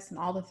podcast and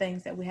all the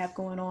things that we have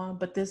going on.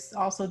 But this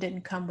also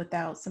didn't come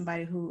without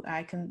somebody who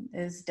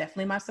is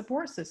definitely my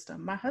support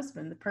system, my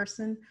husband, the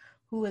person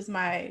who is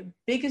my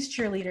biggest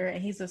cheerleader,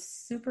 and he's a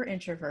super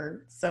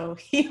introvert, so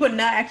he would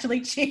not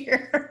actually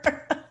cheer.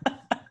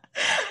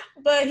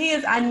 But he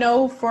is, I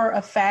know for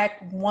a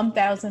fact,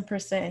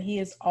 1000%, he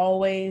is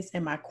always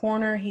in my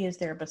corner. He is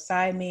there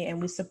beside me,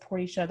 and we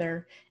support each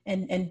other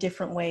in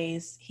different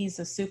ways. He's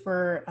a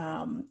super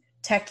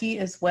techie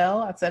as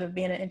well, outside of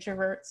being an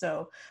introvert.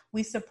 So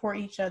we support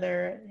each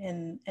other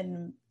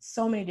in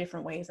so many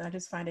different ways. And I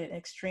just find it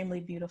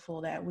extremely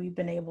beautiful that we've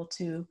been able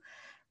to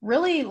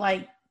really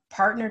like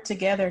partner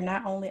together,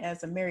 not only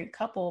as a married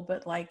couple,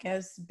 but like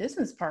as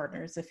business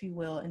partners, if you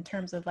will, in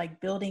terms of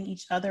like building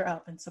each other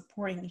up and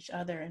supporting each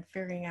other and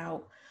figuring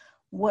out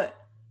what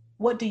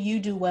do you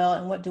do well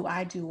and what do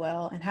I do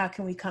well, and how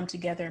can we come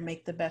together and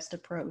make the best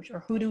approach,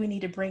 or who do we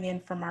need to bring in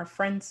from our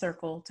friend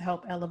circle to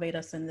help elevate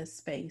us in this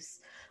space.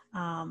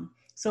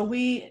 So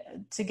we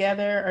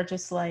together are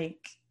just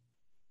like,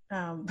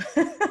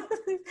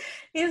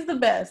 he's the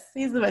best.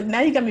 He's the best.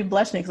 Now you got me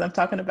blushing because I'm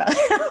talking about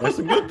him. That's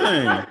a good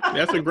thing.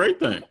 That's a great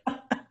thing.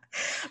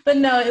 But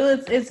no,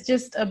 it's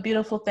just a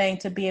beautiful thing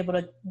to be able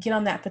to get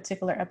on that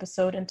particular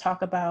episode and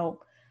talk about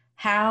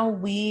how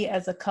we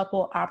as a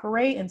couple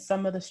operate and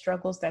some of the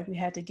struggles that we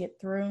had to get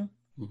through.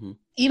 Mm-hmm.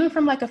 Even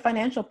from like a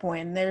financial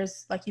point. And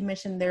there's, like you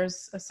mentioned,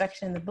 there's a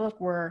section in the book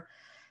where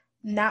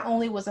not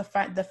only was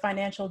the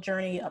financial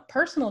journey a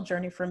personal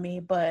journey for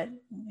me, but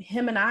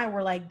him and I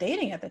were like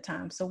dating at the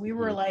time. So we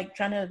were like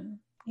trying to,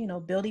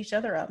 build each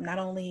other up, not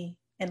only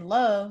in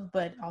love,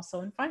 but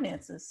also in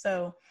finances.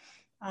 So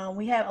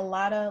we had a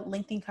lot of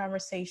lengthy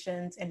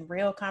conversations and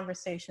real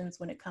conversations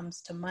when it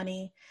comes to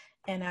money.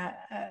 And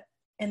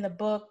in the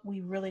book, I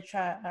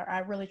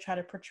really try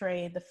to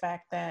portray the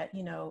fact that,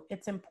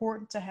 it's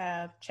important to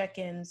have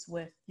check-ins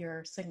with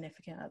your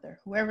significant other,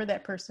 whoever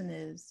that person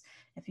is.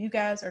 If you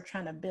guys are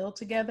trying to build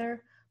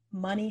together,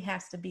 money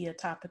has to be a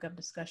topic of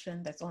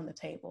discussion that's on the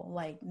table,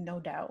 like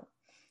no doubt.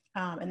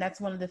 And that's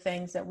one of the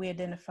things that we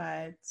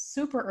identified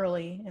super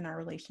early in our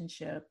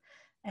relationship.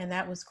 And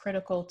that was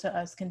critical to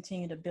us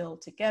continue to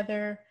build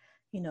together,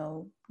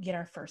 get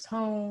our first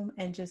home,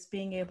 and just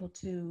being able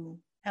to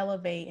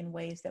elevate in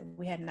ways that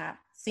we had not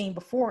seen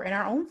before in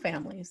our own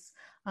families.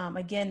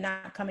 Again,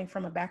 not coming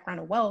from a background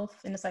of wealth.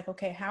 And it's like,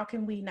 okay, how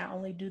can we not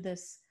only do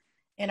this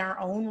in our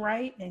own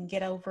right and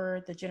get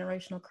over the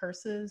generational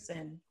curses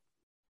and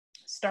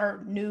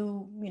start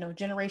new,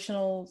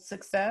 generational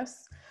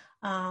success,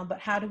 but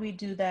how do we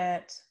do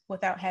that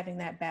without having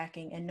that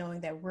backing and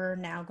knowing that we're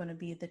now going to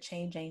be the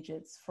change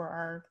agents for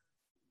our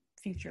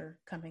future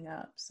coming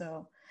up?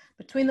 So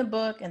between the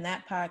book and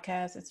that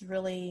podcast, it's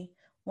really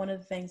one of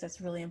the things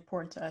that's really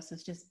important to us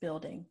is just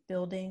building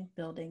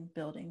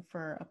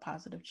for a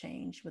positive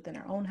change within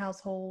our own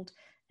household,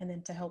 and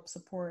then to help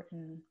support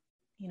and,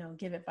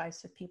 give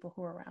advice to people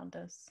who are around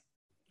us.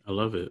 I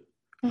love it.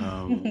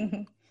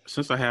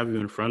 Since I have you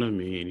in front of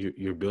me and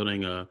you're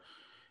building a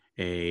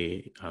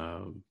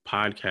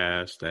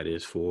podcast that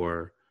is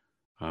for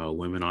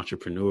women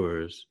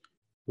entrepreneurs,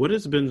 what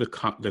has been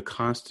the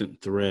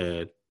constant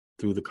thread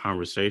through the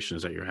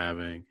conversations that you're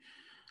having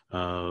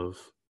of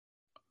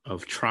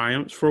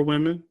triumphs for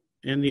women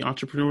in the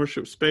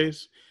entrepreneurship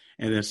space,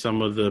 and then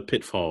some of the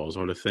pitfalls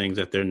or the things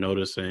that they're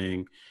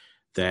noticing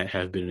that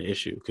have been an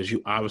issue? Because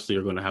you obviously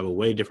are going to have a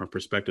way different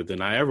perspective than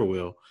I ever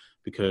will,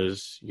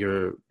 because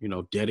you're,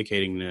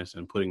 dedicating this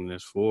and putting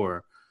this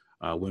for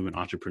women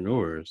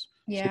entrepreneurs.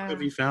 Yeah. So what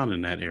have you found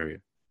in that area?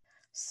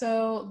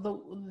 So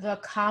the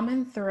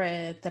common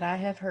thread that I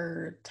have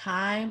heard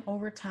time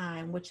over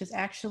time, which is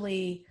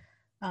actually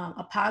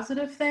a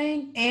positive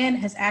thing and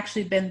has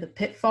actually been the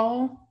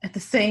pitfall in the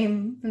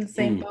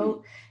same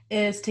boat,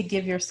 is to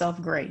give yourself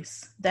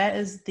grace. That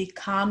is the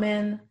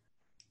common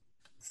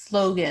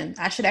slogan.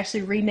 I should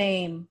actually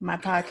rename my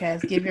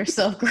podcast Give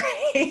Yourself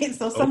Grace,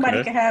 so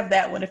somebody can have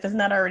that one if it's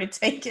not already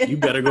taken. You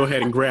better go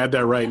ahead and grab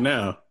that right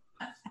now.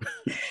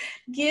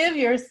 Give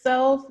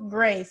yourself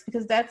grace,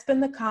 because that's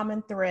been the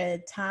common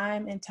thread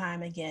time and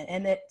time again.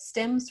 And it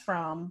stems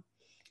from,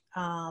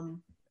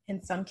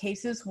 in some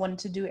cases, wanting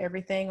to do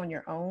everything on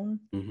your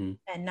own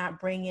and not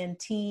bring in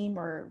team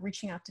or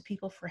reaching out to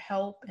people for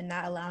help, and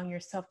not allowing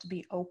yourself to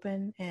be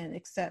open and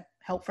accept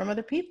help from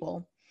other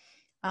people.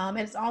 And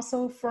it's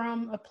also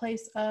from a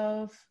place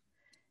of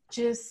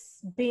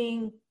just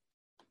being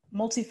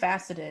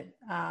multifaceted,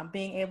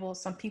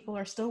 some people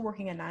are still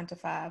working a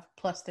 9-to-5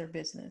 plus their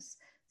business.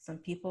 Some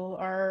people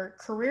are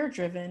career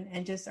driven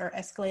and just are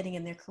escalating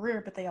in their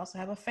career, but they also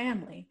have a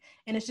family.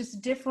 And it's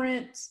just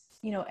different,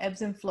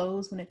 ebbs and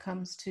flows when it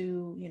comes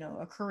to,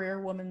 a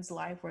career woman's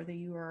life, whether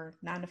you are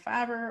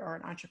 9-to-5er or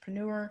an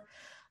entrepreneur.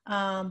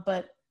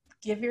 But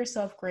give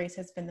yourself grace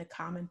has been the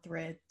common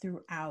thread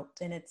throughout.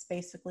 And it's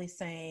basically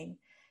saying,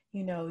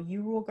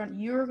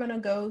 you're going to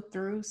go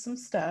through some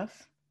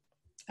stuff.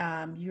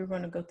 You're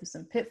going to go through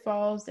some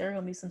pitfalls. There are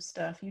going to be some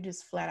stuff you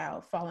just flat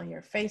out fall on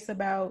your face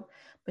about,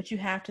 but you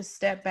have to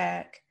step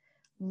back,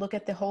 look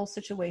at the whole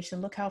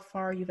situation, look how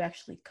far you've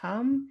actually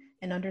come,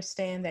 and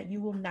understand that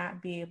you will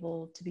not be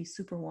able to be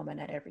superwoman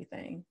at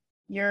everything.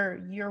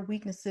 Your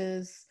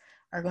weaknesses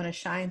are going to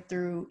shine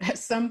through at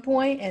some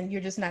point, and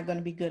you're just not going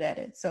to be good at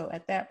it. So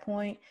at that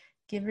point,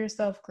 give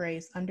yourself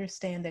grace,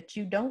 understand that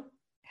you don't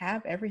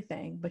have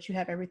everything, but you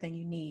have everything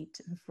you need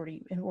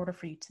in order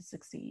for you to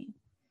succeed.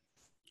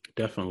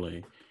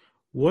 Definitely.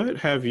 What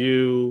have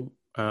you,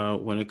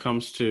 when it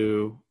comes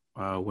to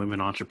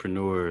women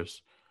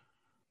entrepreneurs,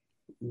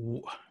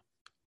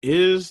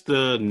 is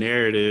the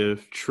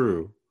narrative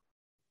true?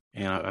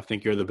 And I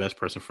think you're the best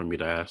person for me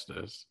to ask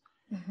this.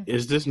 Mm-hmm.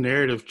 Is this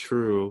narrative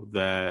true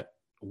that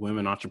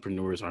women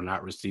entrepreneurs are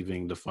not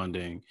receiving the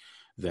funding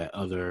that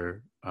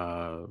other,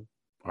 or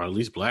at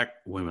least Black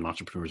women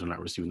entrepreneurs are not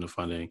receiving the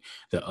funding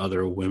that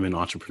other women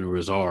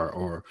entrepreneurs are,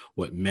 or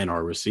what men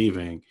are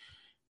receiving?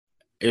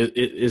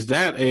 Is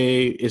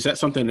that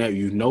something that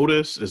you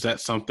notice? Is that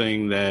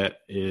something that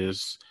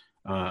is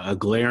a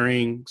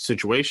glaring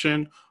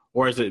situation,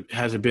 or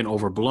has it been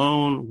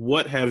overblown?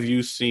 What have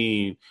you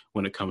seen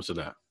when it comes to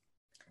that?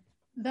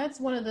 That's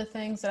one of the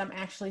things that I'm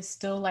actually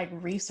still like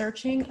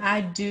researching. I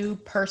do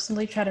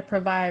personally try to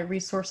provide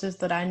resources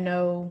that I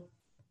know,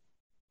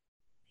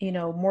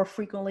 more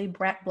frequently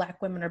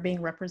Black women are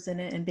being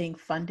represented and being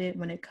funded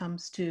when it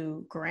comes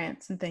to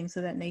grants and things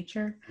of that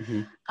nature.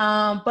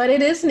 Mm-hmm. But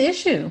it is an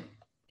issue.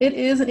 It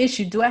is an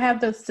issue. Do I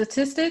have the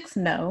statistics?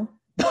 No,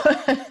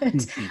 but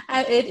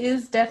it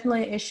is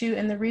definitely an issue.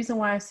 And the reason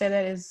why I say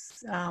that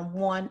is,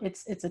 one,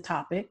 it's a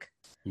topic.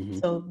 Mm-hmm.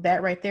 So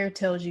that right there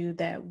tells you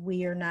that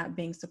we are not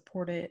being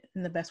supported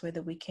in the best way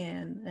that we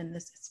can in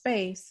this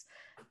space,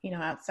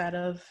 outside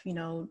of,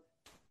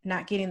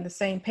 not getting the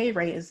same pay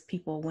rate as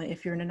people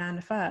if you're in a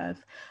 9-to-5.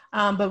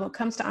 But when it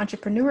comes to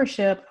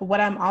entrepreneurship,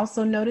 what I'm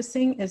also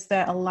noticing is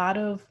that a lot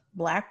of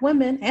Black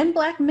women and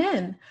Black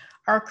men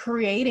are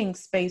creating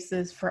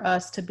spaces for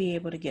us to be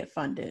able to get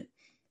funded.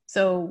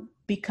 So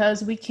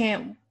because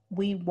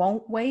we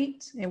won't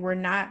wait, and we're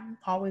not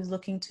always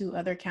looking to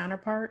other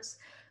counterparts,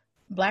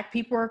 Black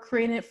people are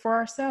creating it for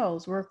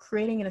ourselves. We're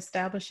creating and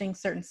establishing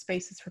certain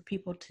spaces for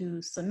people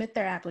to submit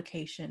their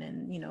application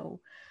and,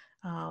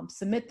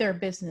 submit their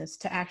business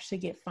to actually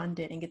get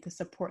funded and get the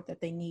support that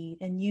they need,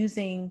 and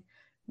using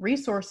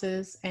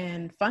resources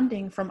and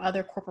funding from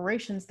other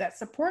corporations that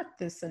support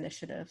this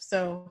initiative.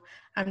 So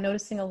I'm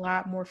noticing a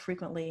lot more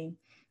frequently,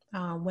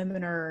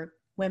 women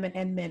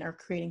and men are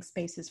creating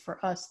spaces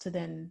for us to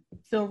then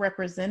feel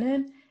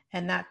represented,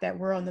 and not that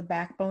we're on the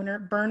back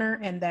burner,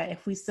 and that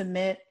if we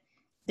submit,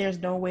 there's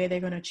no way they're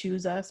going to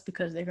choose us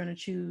because they're going to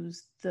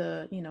choose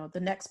the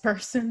next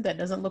person that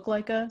doesn't look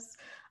like us.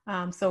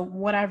 So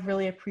what I've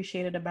really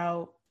appreciated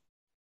about,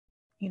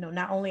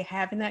 not only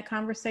having that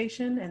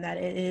conversation, and that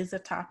it is a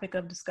topic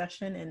of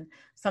discussion and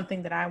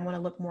something that I want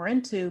to look more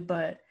into,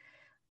 but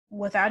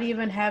without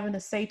even having to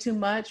say too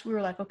much, we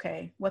were like,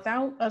 okay,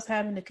 without us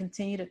having to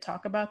continue to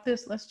talk about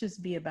this, let's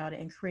just be about it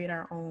and create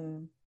our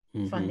own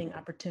funding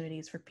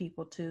opportunities for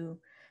people to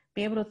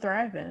be able to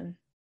thrive in.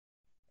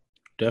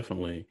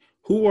 Definitely.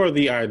 Who are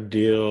the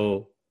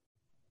ideal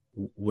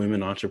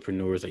women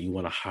entrepreneurs that you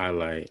want to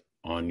highlight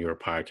on your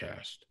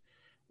podcast?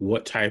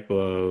 What type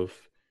of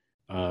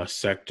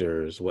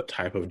sectors, what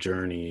type of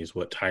journeys,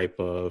 what type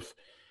of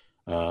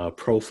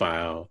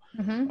profile?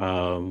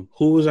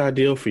 Who is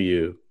ideal for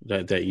you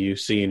that you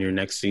see in your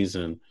next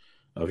season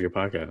of your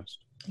podcast?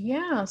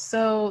 Yeah,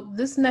 so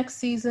this next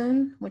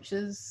season, which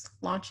is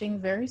launching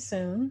very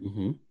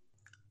soon,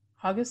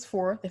 August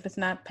 4th, if it's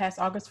not past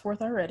August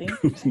 4th already.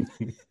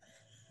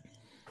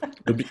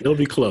 It'll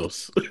be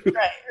close.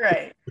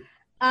 Right.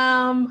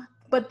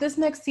 But this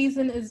next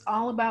season is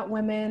all about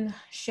women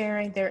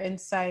sharing their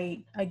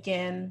insight.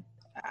 Again,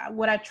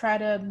 what I try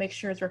to make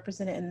sure is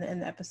represented in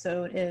the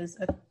episode is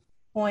a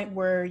point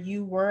where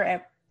you were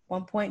at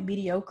one point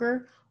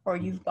mediocre, or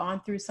you've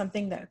gone through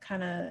something that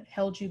kind of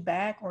held you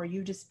back, or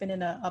you've just been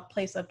in a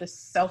place of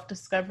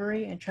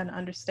self-discovery and trying to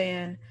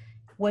understand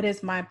what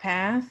is my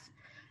path.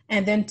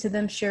 And then to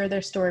them share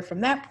their story from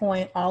that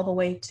point all the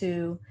way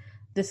to,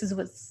 this is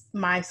what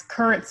my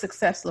current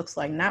success looks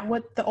like, not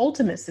what the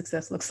ultimate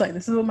success looks like.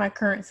 This is what my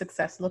current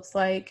success looks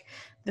like.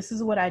 This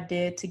is what I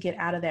did to get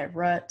out of that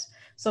rut.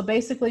 So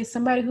basically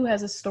somebody who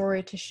has a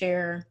story to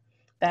share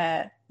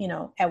that,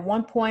 at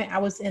one point I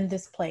was in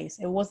this place.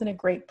 It wasn't a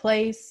great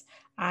place.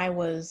 I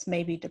was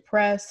maybe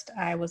depressed.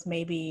 I was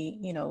maybe,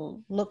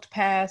 looked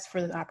past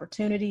for the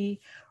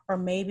opportunity, or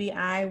maybe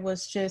I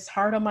was just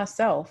hard on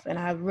myself and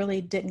I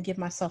really didn't give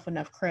myself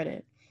enough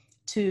credit,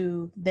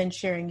 to then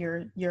sharing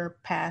your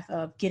path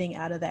of getting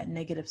out of that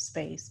negative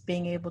space,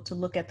 being able to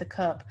look at the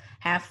cup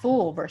half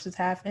full versus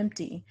half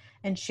empty,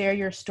 and share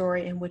your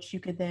story in which you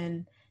could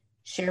then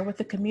share with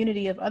the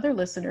community of other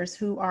listeners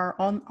who are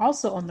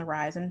also on the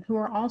rise, and who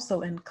are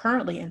also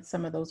currently in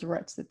some of those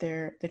ruts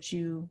that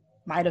you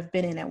might have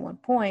been in at one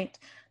point,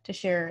 to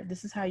share,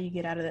 this is how you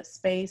get out of that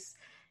space.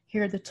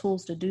 Here are the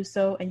tools to do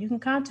so. And you can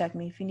contact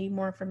me if you need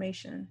more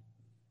information.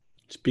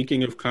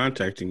 Speaking of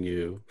contacting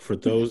you, for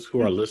those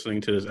who are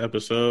listening to this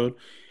episode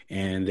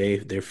and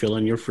they're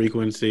feeling your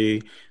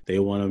frequency, they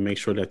want to make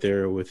sure that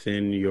they're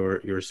within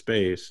your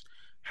space,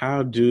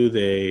 how do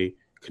they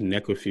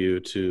connect with you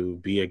to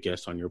be a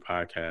guest on your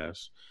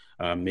podcast?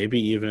 maybe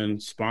even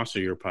sponsor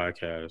your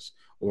podcast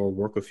or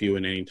work with you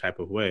in any type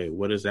of way?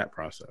 What is that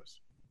process?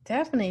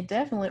 Definitely,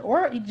 definitely.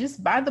 Or you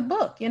just buy the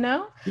book, you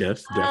know?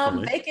 Yes,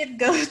 definitely. They could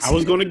go to, I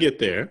was going to get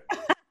there.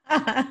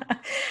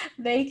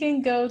 they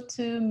can go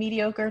to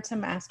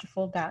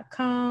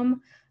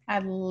mediocretomasterful.com. I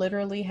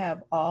literally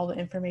have all the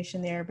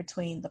information there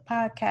between the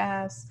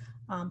podcast,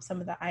 some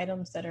of the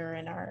items that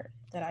are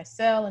that I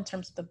sell in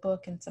terms of the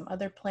book and some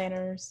other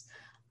planners,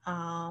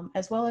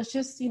 as well as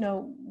just,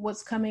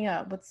 what's coming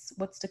up,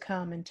 what's to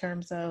come in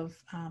terms of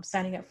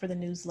signing up for the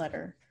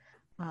newsletter.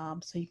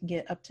 So you can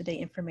get up-to-date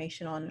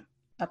information on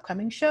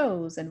upcoming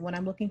shows and when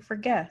I'm looking for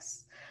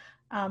guests.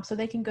 So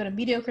they can go to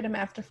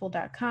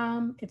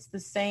mediocretomasterful.com. It's the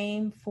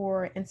same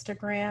for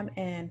Instagram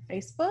and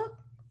Facebook.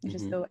 You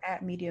just go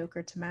at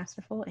mediocre to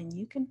masterful and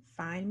you can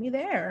find me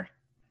there.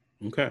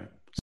 Okay.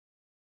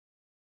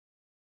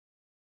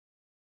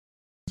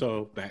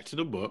 So back to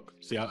the book.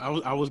 See,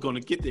 I was going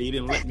to get there. You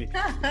didn't let me.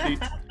 See,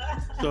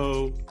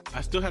 so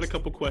I still had a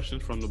couple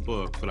questions from the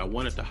book, but I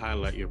wanted to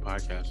highlight your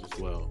podcast as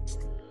well.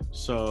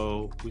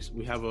 So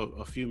we have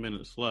a few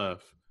minutes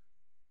left.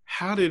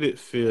 How did it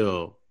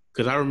feel?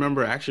 Because I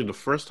remember actually the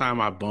first time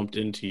I bumped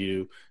into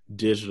you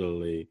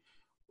digitally,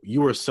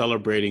 you were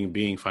celebrating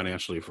being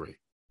financially free.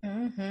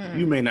 Mm-hmm.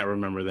 You may not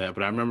remember that,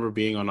 but I remember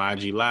being on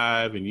IG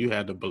Live and you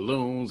had the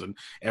balloons and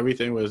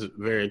everything was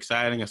very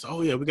exciting. I said,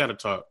 oh yeah, we got to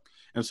talk.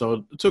 And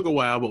so it took a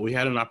while, but we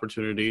had an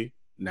opportunity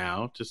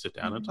now to sit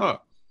down and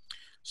talk.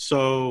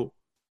 So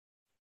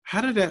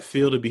how did that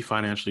feel to be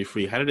financially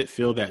free? How did it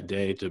feel that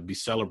day to be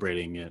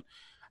celebrating it?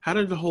 How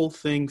did the whole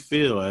thing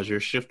feel as you're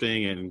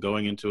shifting and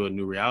going into a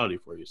new reality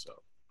for yourself?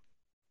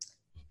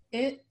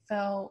 It's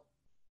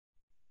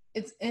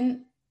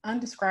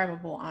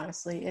undescribable,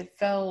 honestly. I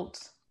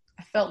felt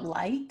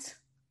light.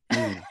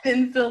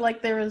 Didn't feel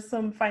like there was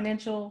some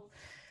financial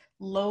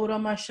load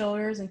on my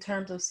shoulders in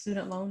terms of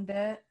student loan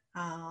debt.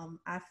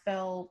 I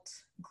felt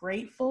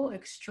grateful,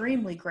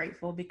 extremely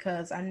grateful,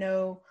 because I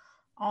know,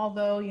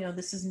 although,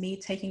 this is me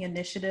taking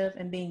initiative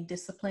and being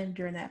disciplined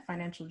during that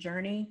financial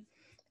journey.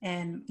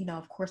 And,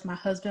 of course, my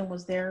husband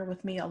was there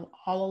with me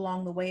all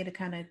along the way to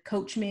kind of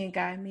coach me and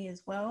guide me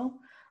as well.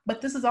 But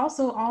this is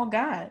also all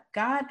God.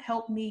 God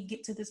helped me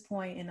get to this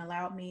point and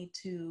allowed me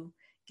to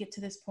get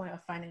to this point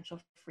of financial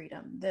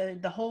freedom.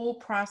 The whole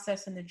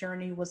process and the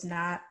journey was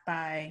not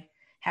by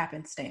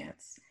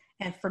happenstance.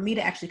 And for me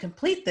to actually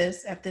complete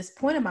this at this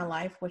point in my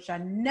life, which I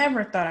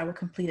never thought I would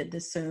complete it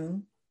this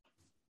soon,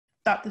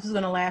 thought this was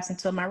going to last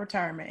until my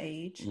retirement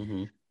age.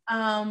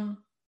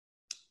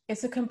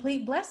 It's a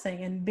complete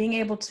blessing. And being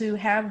able to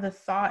have the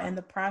thought and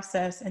the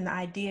process and the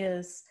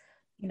ideas,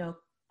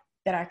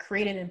 that I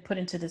created and put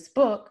into this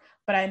book.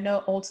 But I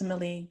know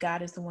ultimately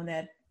God is the one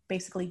that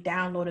basically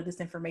downloaded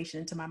this information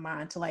into my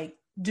mind to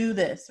do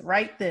this,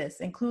 write this,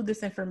 include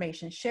this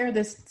information, share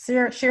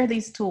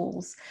these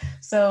tools.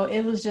 So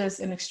it was just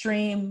an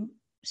extreme,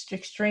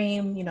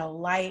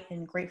 light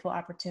and grateful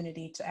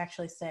opportunity to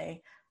actually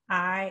say,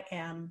 I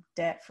am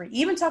debt free.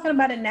 Even talking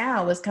about it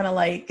now is kind of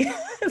like, it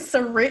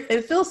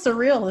feels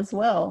surreal as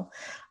well,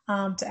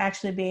 to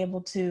actually be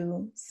able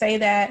to say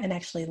that and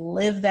actually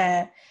live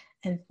that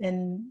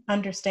and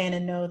understand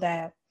and know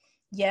that,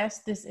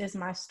 yes, this is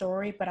my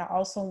story, but I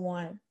also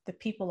want the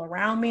people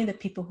around me, the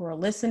people who are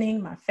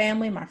listening, my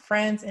family, my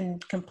friends,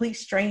 and complete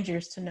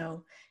strangers to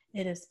know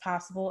it is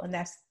possible. And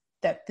that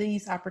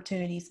these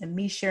opportunities and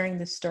me sharing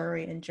this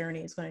story and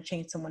journey is going to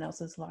change someone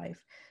else's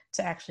life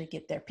to actually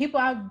get there. People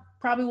I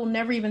probably will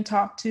never even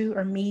talk to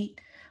or meet,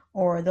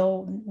 or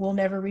will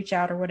never reach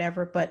out or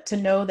whatever, but to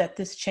know that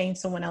this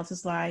changed someone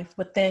else's life,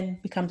 but then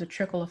becomes a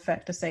trickle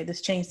effect to say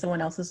this changed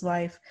someone else's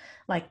life,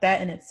 like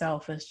that in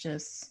itself is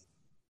just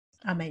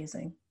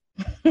amazing.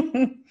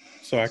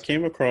 So I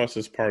came across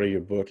this part of your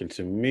book, and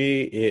to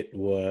me, it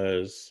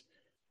was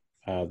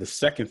the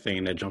second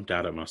thing that jumped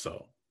out at my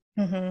soul.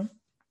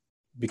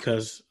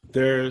 Because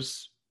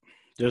there's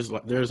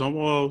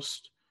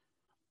almost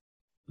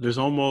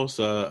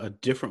a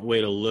different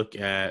way to look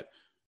at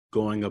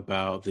going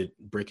about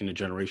breaking the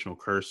generational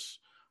curse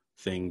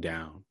thing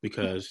down,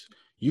 because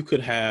you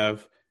could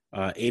have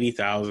 $80,000,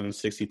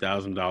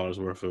 $60,000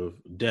 worth of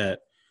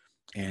debt,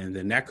 and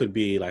then that could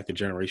be like the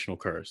generational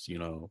curse.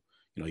 You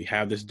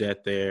have this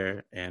debt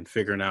there, and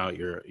figuring out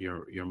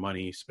your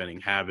money spending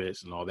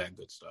habits and all that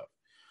good stuff.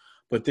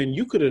 But then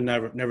you could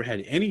have never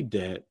had any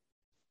debt,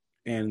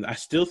 and I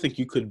still think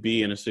you could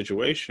be in a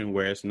situation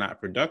where it's not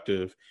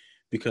productive,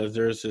 because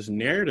there's this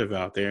narrative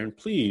out there, and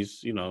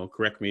please,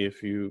 correct me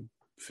if you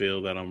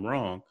feel that I'm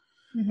wrong,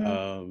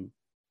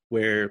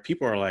 where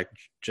people are like,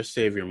 just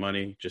save your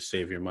money, just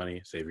save your money,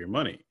 save your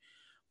money.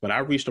 But I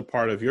reached a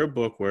part of your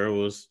book where it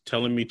was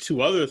telling me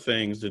two other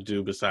things to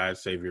do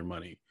besides save your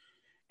money.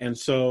 And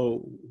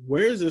so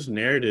where is this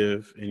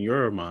narrative in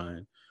your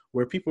mind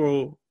where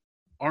people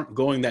aren't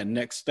going that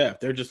next step?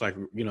 They're just like,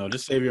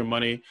 just save your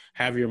money,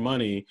 have your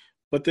money,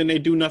 but then they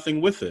do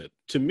nothing with it.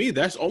 To me,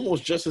 that's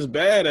almost just as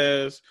bad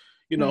as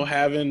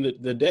having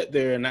the debt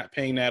there and not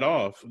paying that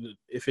off.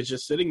 If it's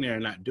just sitting there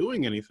and not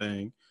doing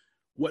anything,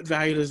 what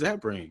value does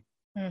that bring?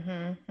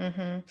 Mm-hmm,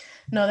 mm-hmm.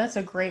 No, that's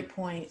a great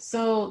point.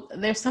 So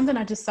there's something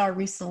I just saw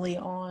recently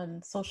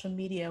on social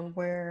media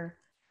where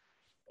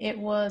it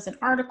was an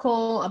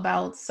article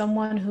about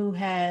someone who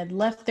had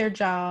left their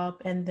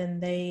job and then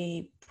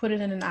they put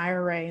it in an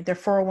IRA, their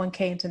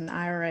 401k into an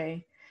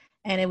IRA,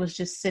 and it was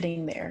just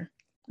sitting there.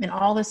 And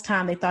all this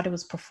time they thought it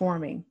was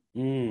performing.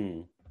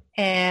 Mm,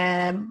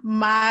 And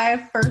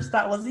my first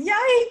thought was,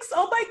 yikes,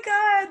 oh my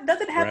God,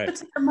 nothing right, happened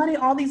to their money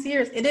all these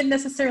years. It didn't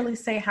necessarily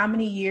say how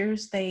many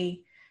years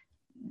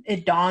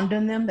it dawned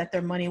on them that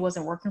their money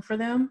wasn't working for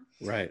them.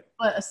 right.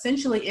 But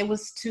essentially, it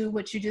was to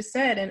what you just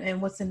said and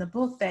what's in the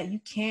book, that you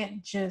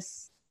can't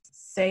just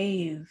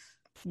save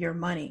your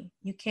money.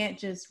 You can't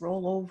just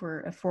roll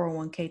over a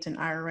 401k to an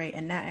IRA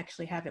and not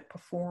actually have it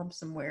perform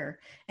somewhere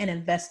and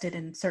invest it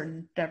in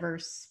certain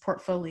diverse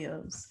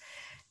portfolios.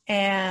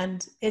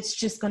 And it's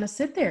just going to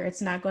sit there.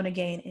 It's not going to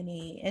gain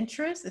any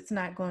interest. It's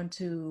not going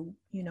to,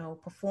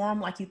 perform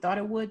like you thought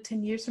it would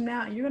 10 years from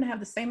now. And you're going to have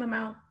the same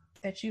amount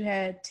that you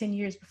had 10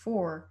 years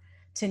before,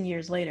 10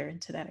 years later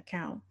into that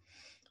account.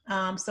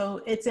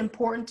 So it's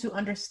important to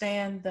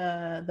understand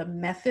the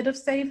method of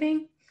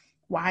saving,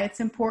 why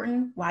it's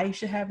important, why you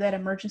should have that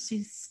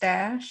emergency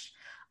stash.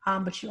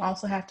 But you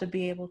also have to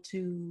be able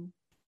to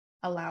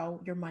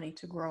allow your money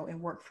to grow and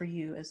work for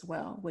you as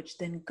well, which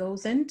then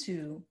goes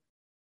into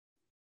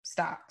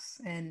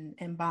stocks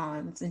and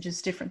bonds and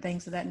just different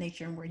things of that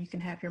nature, and where you can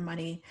have your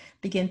money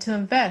begin to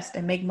invest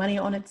and make money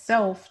on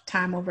itself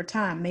time over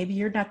time. Maybe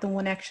you're not the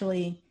one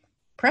actually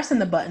pressing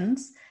the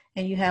buttons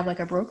and you have like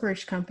a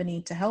brokerage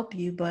company to help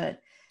you, but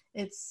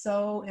it's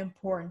so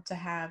important to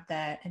have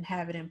that and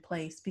have it in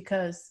place,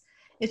 because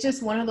it's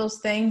just one of those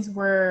things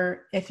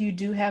where if you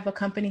do have a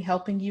company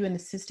helping you and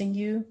assisting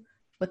you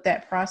with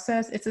that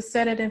process, it's a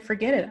set it and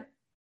forget it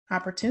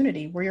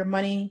opportunity where your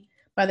money,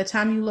 by the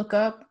time you look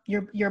up,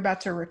 you're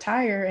about to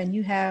retire and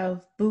you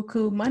have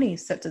buku money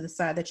set to the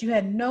side that you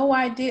had no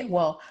idea.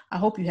 Well, I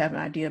hope you have an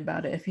idea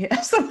about it if you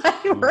have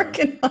somebody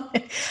working on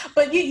it.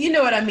 But you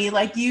know what I mean?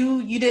 Like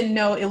you didn't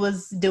know it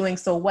was doing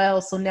so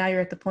well. So now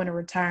you're at the point of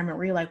retirement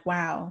where you're like,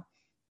 wow,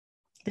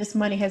 this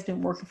money has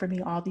been working for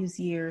me all these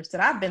years that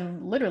I've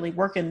been literally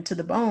working to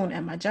the bone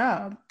at my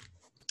job.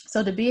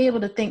 So to be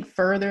able to think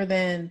further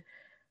than,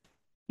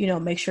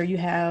 make sure you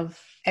have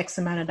X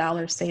amount of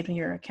dollars saved in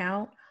your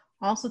account.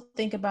 Also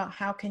think about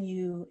how can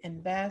you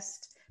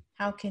invest?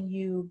 How can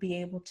you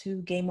be able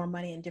to gain more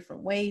money in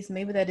different ways?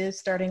 Maybe that is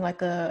starting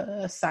like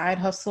a side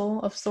hustle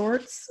of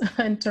sorts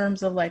in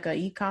terms of like an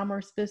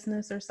e-commerce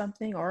business or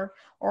something, or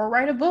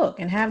write a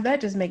book and have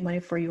that just make money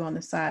for you on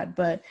the side.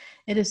 But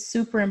it is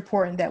super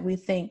important that we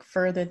think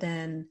further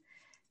than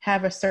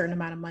have a certain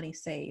amount of money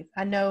saved.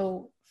 I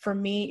know for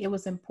me, it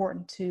was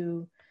important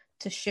to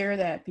share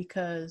that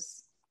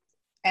because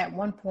at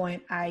one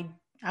point I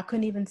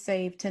couldn't even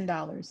save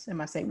 $10 in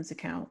my savings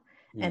account.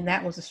 And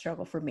that was a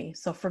struggle for me.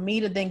 So for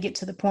me to then get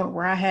to the point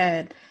where I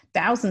had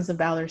thousands of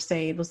dollars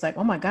saved was like,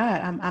 oh my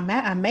God,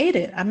 I made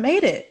it. I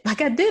made it.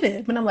 Like I did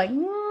it. But I'm like,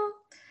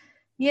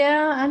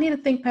 yeah, I need to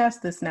think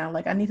past this now.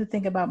 Like I need to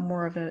think about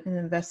more of an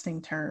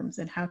investing terms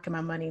and how can my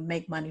money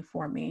make money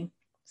for me.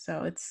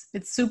 So it's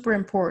super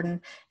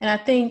important. And I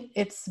think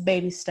it's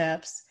baby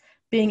steps,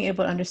 being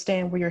able to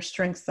understand where your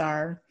strengths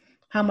are.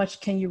 How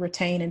much can you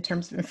retain in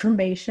terms of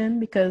information?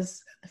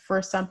 Because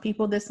for some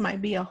people, this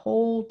might be a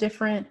whole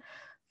different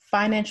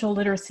financial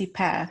literacy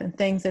path and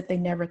things that they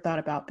never thought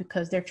about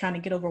because they're trying to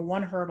get over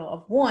one hurdle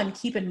of one,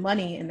 keeping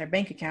money in their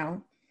bank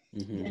account,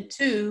 and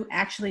two,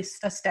 actually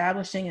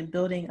establishing and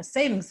building a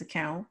savings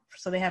account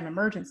so they have an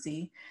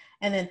emergency.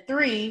 And then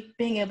three,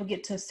 being able to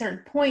get to a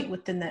certain point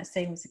within that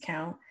savings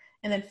account.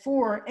 And then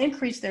four,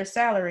 increase their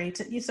salary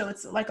to, so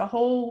it's like a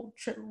whole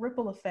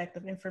ripple effect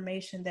of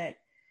information that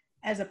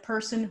as a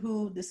person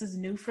who this is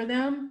new for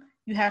them,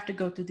 you have to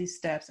go through these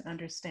steps and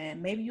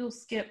understand. Maybe you'll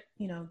skip,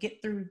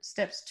 get through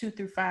steps 2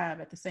 through 5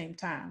 at the same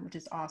time, which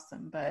is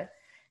awesome. But,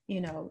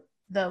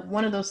 the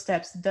one of those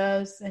steps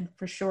does and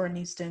for sure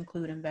needs to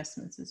include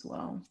investments as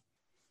well.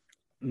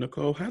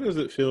 Nicole, how does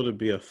it feel to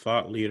be a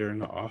thought leader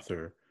and an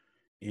author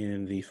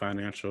in the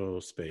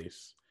financial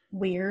space?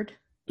 Weird.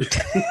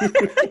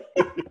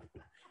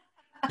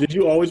 Did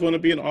you always want to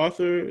be an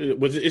author?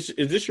 Is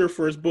this your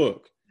first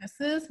book?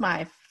 This is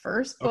my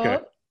first Okay.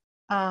 book.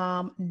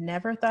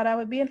 Never thought I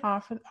would be an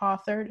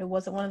author. It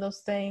wasn't one of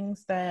those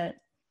things that,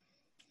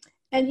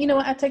 and you know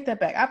what, I take that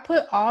back. I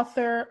put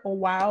author a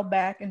while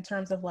back in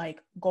terms of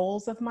like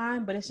goals of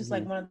mine, but it's just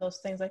like one of those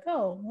things like,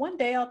 oh, one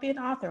day I'll be an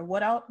author.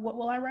 What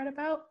will I write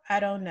about? I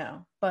don't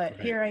know. But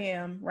Right. here I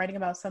am writing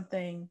about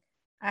something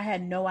I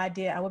had no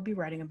idea I would be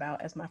writing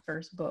about as my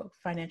first book,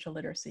 financial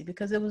literacy,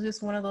 because it was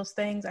just one of those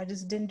things I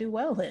just didn't do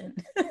well in.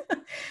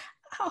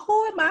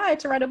 Who am I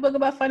to write a book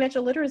about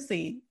financial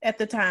literacy at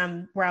the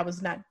time where I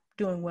was not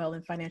doing well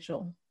in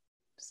financial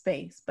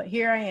space? But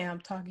here I am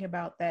talking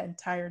about that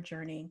entire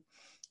journey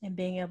and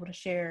being able to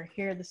share,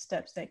 here are the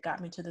steps that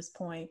got me to this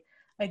point.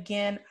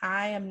 Again,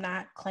 I am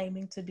not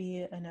claiming to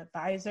be an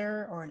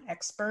advisor or an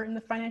expert in the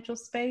financial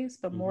space,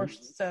 but more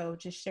so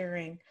just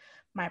sharing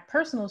my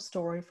personal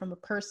story from a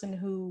person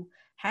who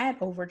had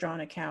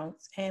overdrawn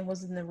accounts and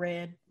was in the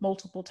red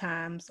multiple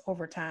times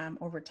over time,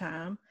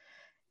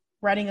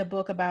 writing a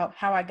book about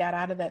how I got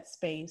out of that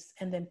space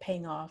and then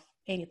paying off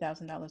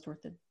 $80,000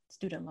 worth of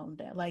student loan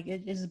debt. Like,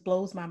 it just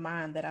blows my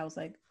mind that I was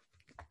like,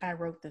 I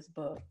wrote this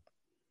book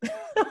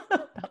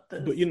about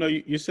this. But,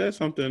 you said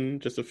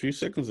something just a few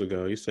seconds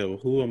ago. You said, well,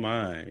 who am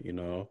I?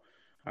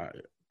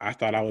 I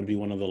thought I would be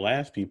one of the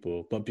last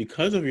people, but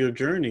because of your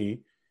journey,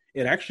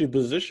 it actually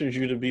positions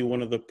you to be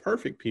one of the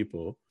perfect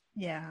people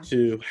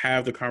to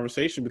have the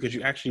conversation, because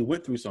you actually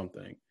went through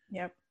something.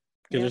 Yep.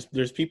 Because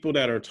there's people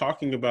that are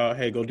talking about,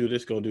 hey, go do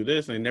this,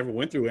 and they never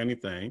went through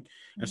anything.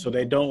 And so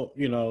they don't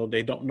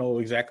know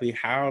exactly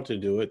how to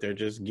do it. They're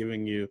just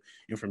giving you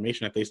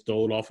information that they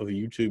stole off of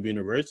YouTube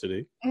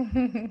University.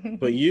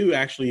 But you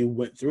actually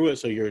went through it.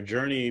 So your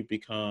journey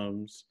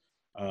becomes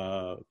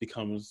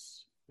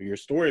your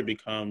story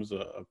becomes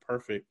a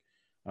perfect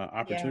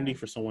opportunity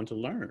for someone to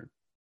learn.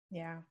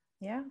 Yeah.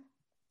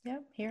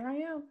 Here I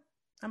am.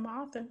 I'm an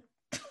author.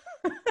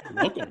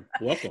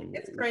 Welcome.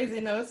 It's crazy.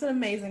 No, it's an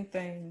amazing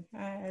thing.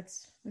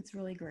 It's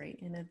really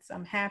great, and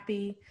I'm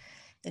happy.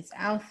 It's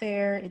out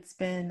there. It's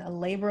been a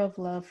labor of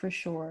love for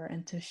sure,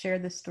 and to share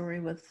this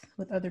story with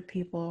other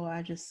people,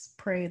 I just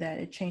pray that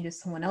it changes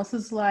someone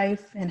else's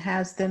life and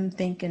has them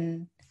think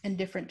in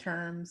different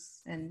terms.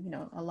 And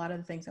a lot of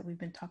the things that we've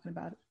been talking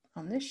about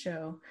on this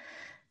show,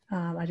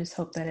 I just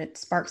hope that it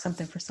sparks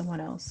something for someone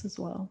else as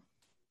well.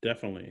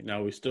 Definitely.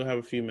 Now we still have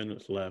a few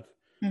minutes left.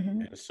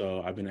 And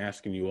so I've been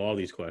asking you all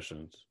these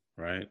questions,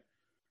 right?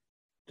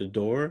 The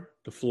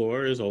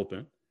floor is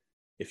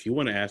if you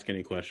want to ask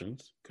any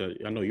questions, because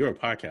I know you're a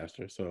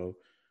podcaster, so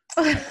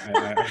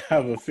I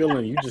have a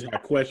feeling you just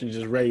have questions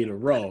just ready to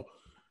roll.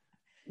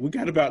 We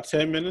got about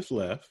 10 minutes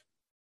left.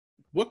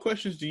 What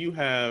questions do you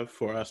have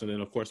for us? And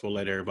then, of course, we'll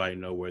let everybody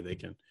know where they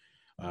can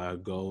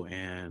go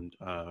and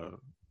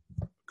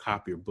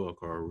copy your book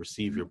or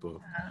receive your book,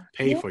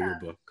 pay for your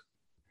book.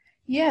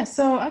 Yeah,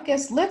 so I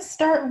guess let's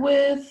start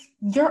with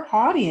your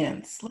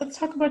audience. Let's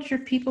talk about your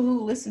people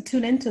who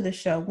tune into the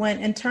show.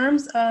 In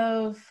terms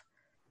of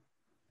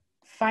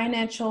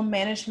financial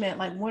management,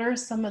 like, what are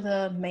some of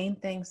the main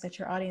things that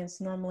your audience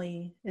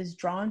normally is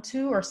drawn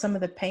to, or some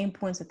of the pain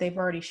points that they've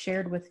already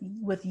shared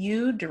with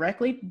you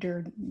directly,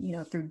 through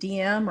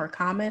DM or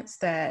comments,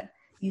 that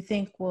you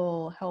think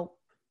will help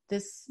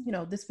this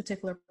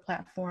particular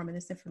platform and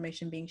this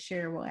information being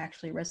shared will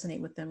actually resonate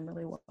with them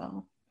really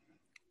well?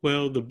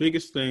 Well, the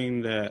biggest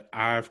thing that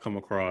I've come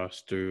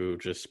across through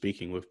just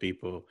speaking with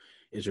people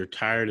is you're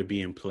tired of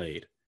being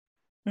played.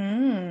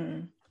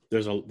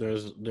 There's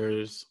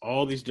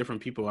all these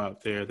different people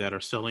out there that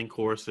are selling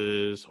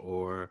courses,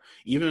 or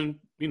even,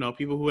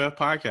 people who have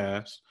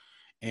podcasts,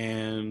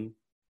 and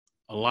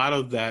a lot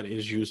of that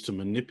is used to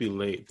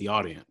manipulate the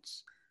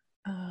audience.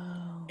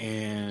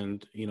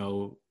 And,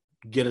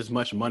 get as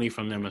much money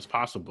from them as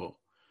possible.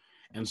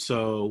 And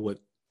so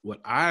what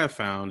I have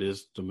found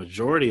is the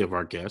majority of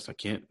our guests, I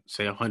can't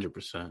say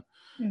 100%,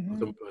 but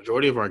the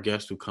majority of our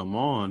guests who come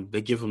on,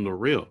 they give them the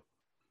real.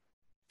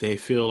 They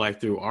feel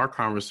like through our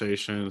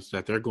conversations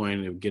that they're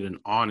going to get an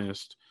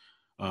honest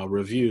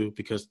review,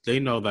 because they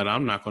know that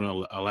I'm not going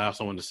to allow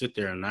someone to sit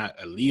there and not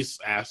at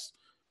least ask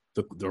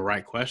the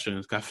right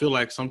questions. I feel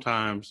like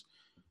sometimes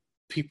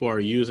people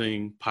are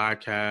using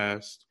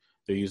podcasts,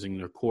 they're using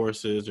their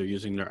courses, they're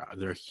using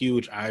their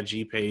huge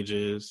IG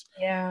pages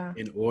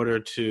in order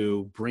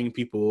to bring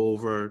people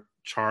over,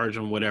 charge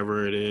them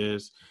whatever it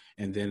is,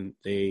 and then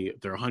they're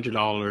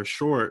 $100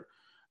 short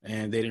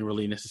and they didn't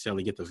really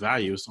necessarily get the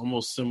value. It's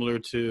almost similar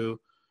to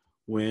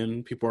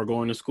when people are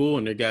going to school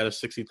and they got a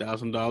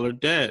 $60,000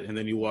 debt, and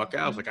then you walk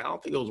out, it's like, I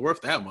don't think it was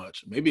worth that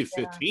much. Maybe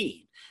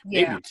 15,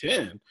 maybe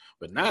 10,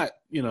 but not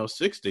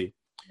 60.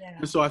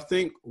 And so I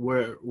think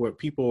where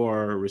people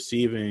are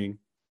receiving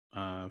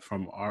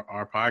from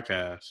our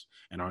podcast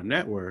and our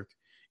network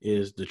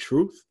is the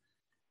truth,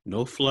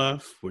 no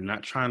fluff. We're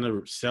not trying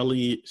to sell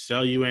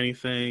you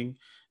anything.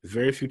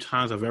 Very few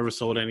times I've ever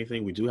sold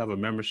anything. We do have a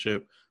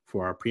membership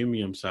for our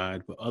premium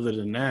side, but other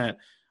than that,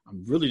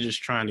 I'm really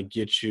just trying to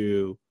get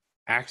you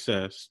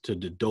access to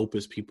the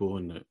dopest people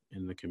in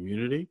the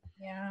community.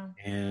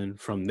 And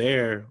from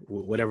there,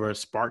 whatever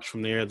sparks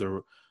from there,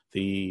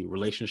 the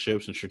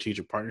relationships and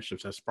strategic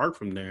partnerships that spark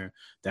from there,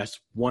 that's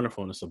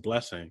wonderful and it's a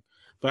blessing.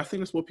 But I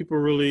think that's what people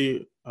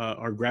really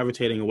are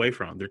gravitating away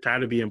from. They're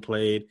tired of being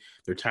played.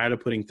 They're tired of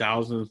putting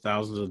thousands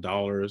of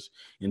dollars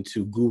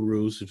into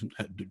gurus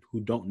who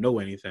don't know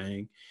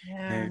anything.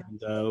 And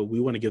we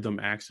want to give them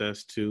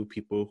access to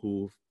people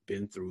who've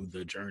been through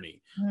the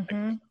journey.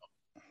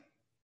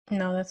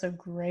 No, that's a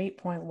great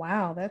point.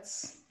 Wow,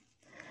 that's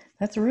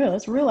real.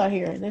 It's real out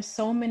here. There's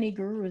so many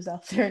gurus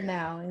out there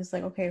now. It's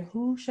like, okay,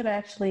 who should I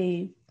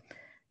actually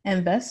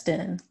invest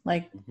in?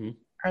 Like,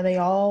 are they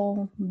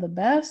all the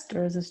best,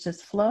 or is this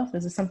just fluff?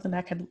 Is it something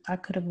I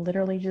could have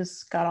literally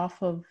just got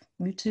off of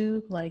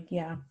YouTube? Like,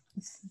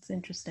 it's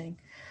interesting.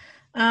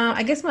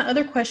 I guess my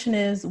other question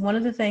is, one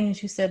of the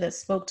things you said that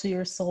spoke to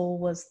your soul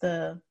was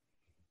the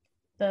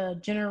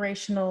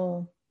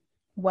generational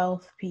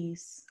wealth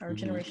piece, or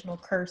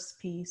generational curse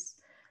piece.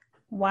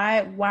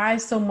 Why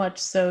so much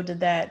so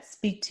did that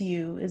speak to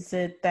you? Is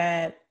it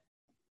that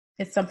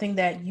it's something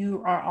that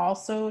you are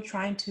also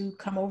trying to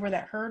come over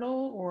that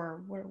hurdle,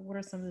 or what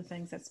are some of the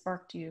things that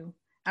sparked you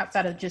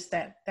outside of just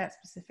that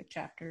specific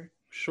chapter?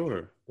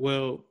 Sure.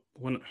 Well,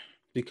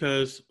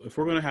 because if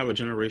we're going to have a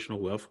generational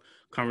wealth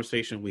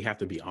conversation, we have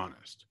to be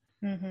honest.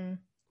 Mm-hmm.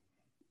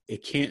 We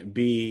can't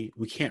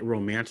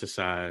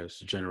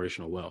romanticize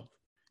generational wealth,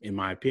 in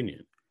my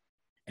opinion.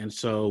 And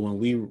so when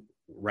we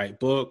write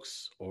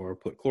books or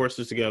put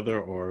courses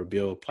together or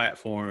build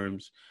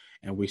platforms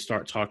and we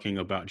start talking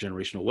about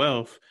generational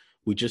wealth,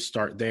 we just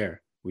start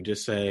there. We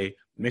just say,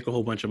 make a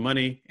whole bunch of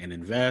money and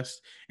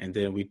invest. And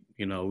then we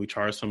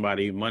charge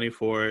somebody money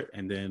for it.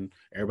 And then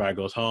everybody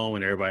goes home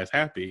and everybody's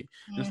happy.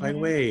 Mm-hmm. It's like,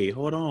 wait,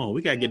 hold on.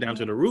 We got to get down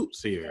to the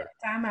roots here.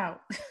 Time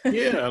out.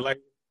 Yeah. Like,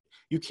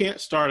 you can't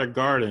start a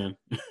garden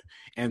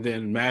and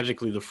then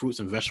magically the fruits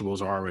and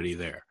vegetables are already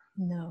there.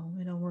 No,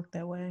 it don't work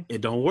that way.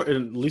 It don't work, at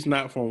least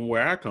not from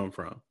where I come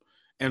from.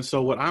 And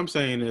so what I'm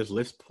saying is,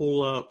 let's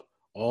pull up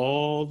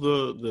all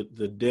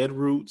the dead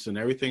roots and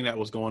everything that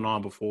was going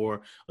on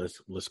before.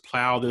 Let's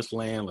plow this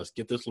land. Let's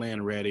get this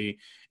land ready,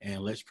 and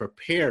let's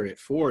prepare it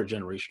for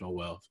generational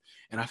wealth.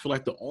 And I feel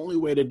like the only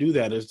way to do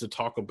that is to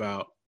talk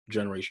about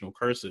generational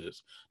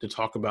curses, to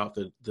talk about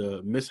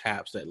the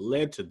mishaps that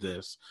led to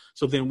this,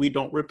 so then we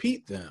don't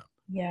repeat them.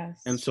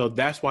 Yes. And so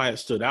that's why it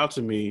stood out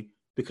to me,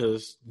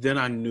 because then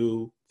I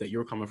knew that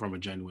you're coming from a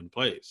genuine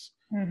place.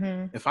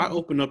 Mm-hmm. If I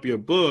open up your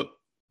book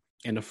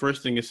and the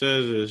first thing it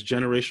says is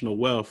generational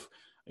wealth,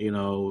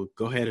 go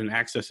ahead and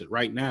access it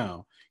right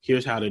now.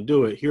 Here's how to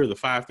do it. Here are the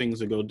 5 things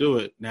to go do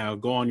it. Now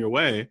go on your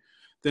way.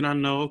 Then I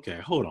know, okay,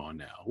 hold on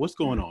now. What's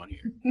going on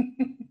here?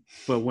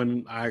 But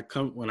when I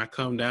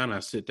come down, I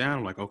sit down,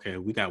 I'm like, okay,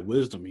 we got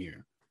wisdom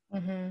here.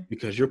 Mm-hmm.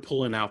 Because you're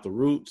pulling out the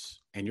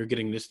roots and you're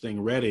getting this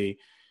thing ready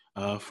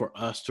for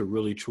us to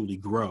really, truly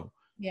grow.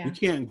 Yeah. We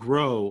can't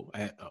grow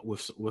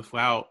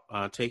without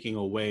taking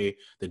away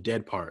the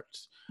dead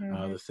parts,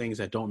 mm-hmm. The things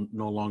that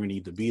no longer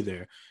need to be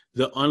there.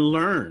 The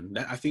unlearn.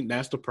 I think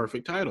that's the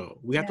perfect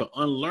title. We have to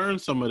unlearn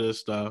some of this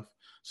stuff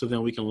so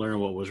then we can learn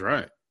what was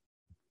right.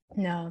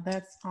 No,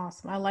 that's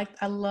awesome.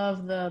 I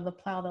love the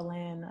plow the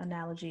land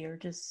analogy, or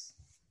just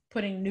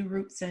putting new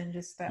roots in,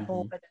 just that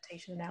whole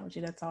vegetation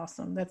analogy. That's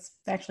awesome. That's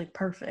actually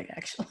perfect,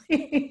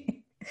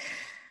 actually.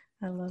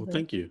 I love it.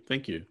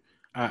 Thank you.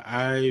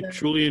 I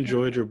truly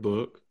enjoyed your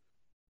book.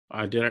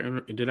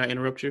 Did I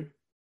interrupt you?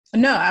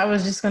 No, I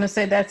was just going to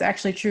say that's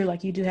actually true.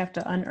 Like, you do have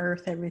to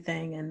unearth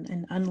everything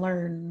and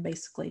unlearn,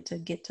 basically, to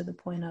get to the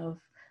point of,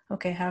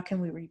 okay, how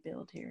can we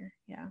rebuild here?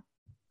 Yeah.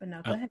 But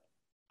no, go ahead.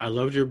 I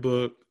loved your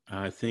book.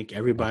 I think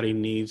everybody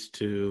needs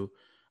to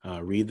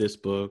read this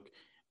book,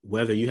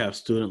 whether you have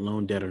student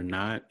loan debt or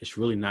not. It's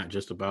really not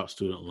just about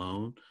student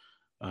loans.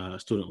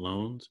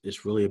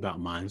 It's really about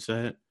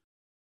mindset.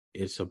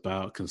 It's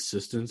about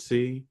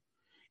consistency.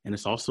 And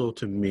it's also,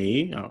 to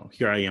me,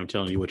 here I am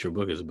telling you what your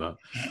book is about,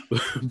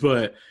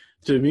 but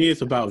to me,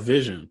 it's about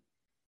vision.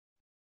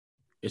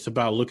 It's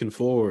about looking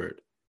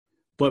forward.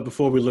 But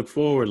before we look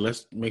forward,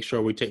 let's make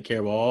sure we take care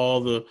of all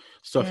the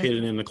stuff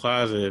hidden in the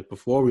closet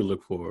before we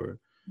look forward.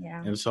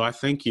 Yeah. And so I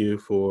thank you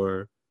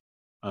for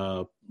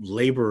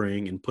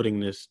laboring and putting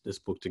this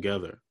book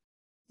together.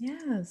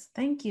 Yes,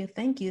 thank you.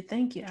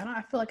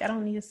 I feel like I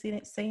don't need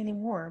to say any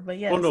more, but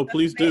yes. Oh no,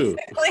 please do.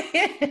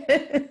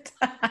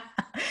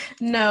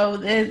 No,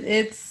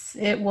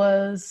 it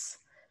was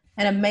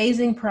an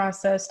amazing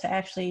process to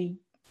actually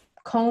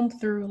comb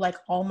through like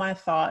all my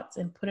thoughts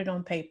and put it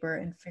on paper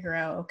and figure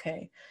out,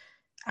 okay,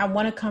 I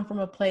want to come from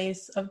a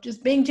place of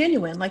just being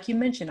genuine. Like you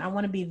mentioned, I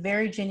want to be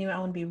very genuine. I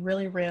want to be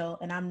really real.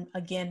 And I'm,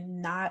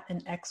 again, not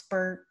an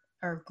expert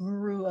or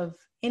guru of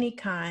any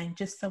kind,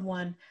 just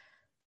someone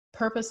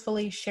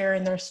purposefully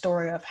sharing their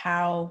story of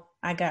how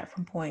I got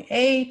from point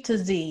A to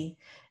Z,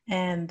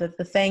 and the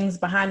things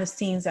behind the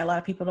scenes that a lot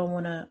of people don't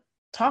want to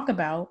talk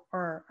about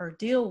or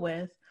deal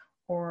with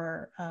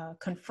or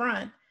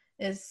confront,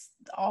 is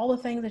all the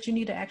things that you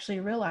need to actually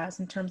realize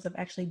in terms of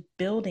actually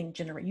building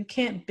generate. You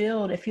can't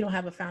build if you don't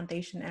have a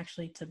foundation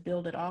actually to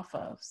build it off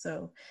of.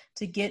 So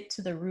to get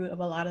to the root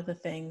of a lot of the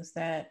things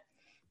that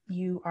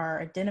you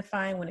are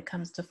identifying when it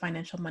comes to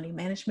financial money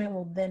management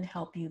will then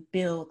help you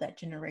build that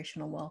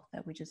generational wealth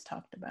that we just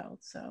talked about.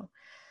 So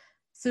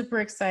super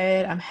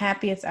excited. I'm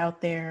happy it's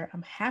out there.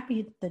 I'm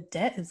happy the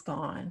debt is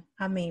gone.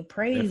 I mean,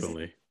 praise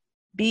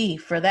be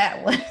for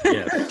that one.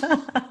 Yes.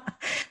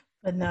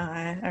 But no,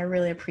 I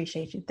really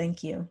appreciate you.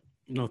 Thank you.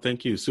 No,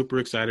 thank you. Super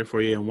excited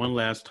for you. And one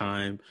last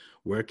time,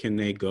 where can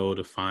they go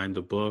to find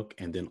the book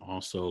and then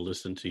also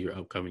listen to your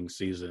upcoming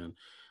season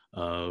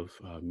of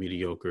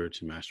Mediocre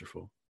to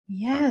Masterful?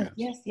 Yes.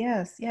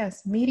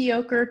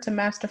 Mediocre to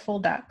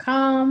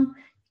masterful.com.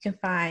 You can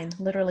find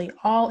literally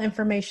all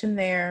information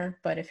there.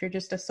 But if you're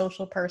just a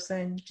social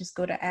person, just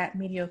go to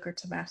 @mediocre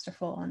to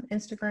masterful on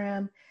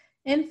Instagram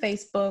and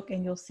Facebook,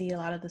 and you'll see a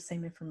lot of the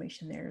same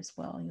information there as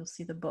well. And you'll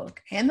see the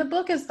book. And the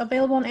book is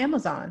available on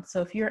Amazon.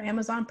 So if you're an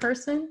Amazon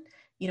person,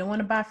 you don't want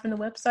to buy from the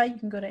website, you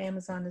can go to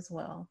Amazon as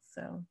well.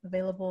 So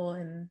available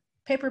in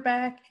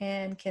paperback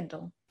and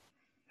Kindle.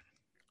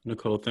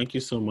 Nicole, thank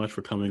you so much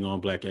for coming on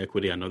Black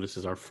Equity. I know this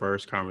is our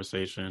first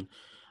conversation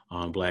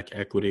on Black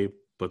Equity,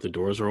 but the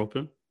doors are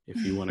open.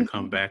 If you want to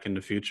come back in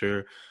the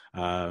future,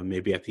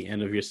 maybe at the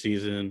end of your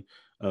season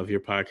of your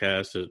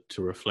podcast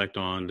to reflect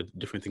on the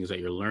different things that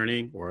you're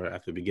learning, or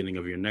at the beginning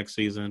of your next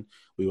season,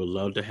 we would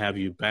love to have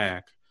you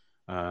back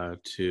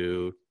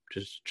to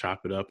just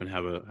chop it up and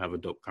have a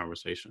dope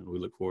conversation. We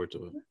look forward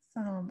to it.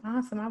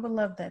 Awesome. I would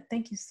love that.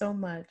 Thank you so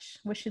much.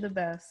 Wish you the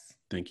best.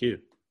 Thank you.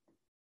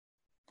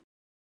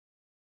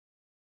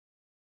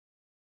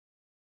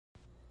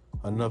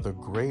 Another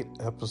great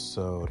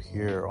episode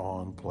here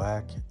on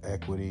Black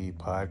Equity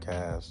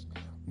Podcast.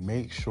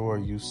 Make sure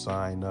you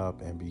sign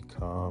up and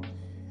become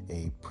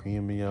a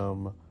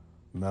premium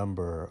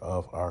member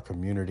of our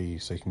community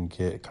so you can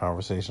get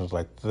conversations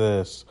like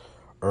this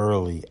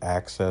early,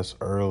 access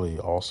early,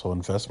 also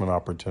investment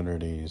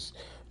opportunities,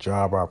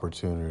 job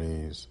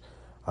opportunities,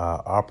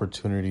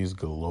 opportunities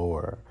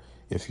galore.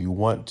 If you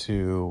want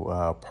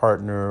to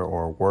partner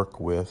or work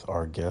with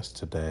our guest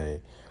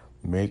today,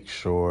 make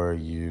sure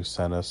you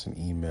send us an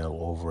email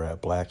over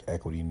at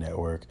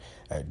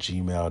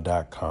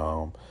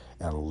blackequitynetwork@gmail.com,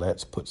 and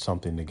let's put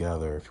something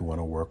together. If you want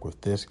to work with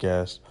this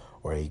guest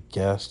or a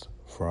guest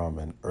from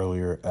an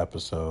earlier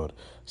episode,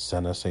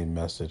 send us a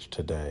message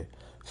today.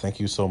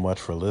 Thank you so much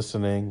for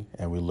listening,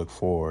 and we look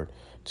forward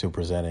to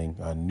presenting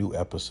a new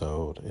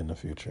episode in the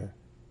future.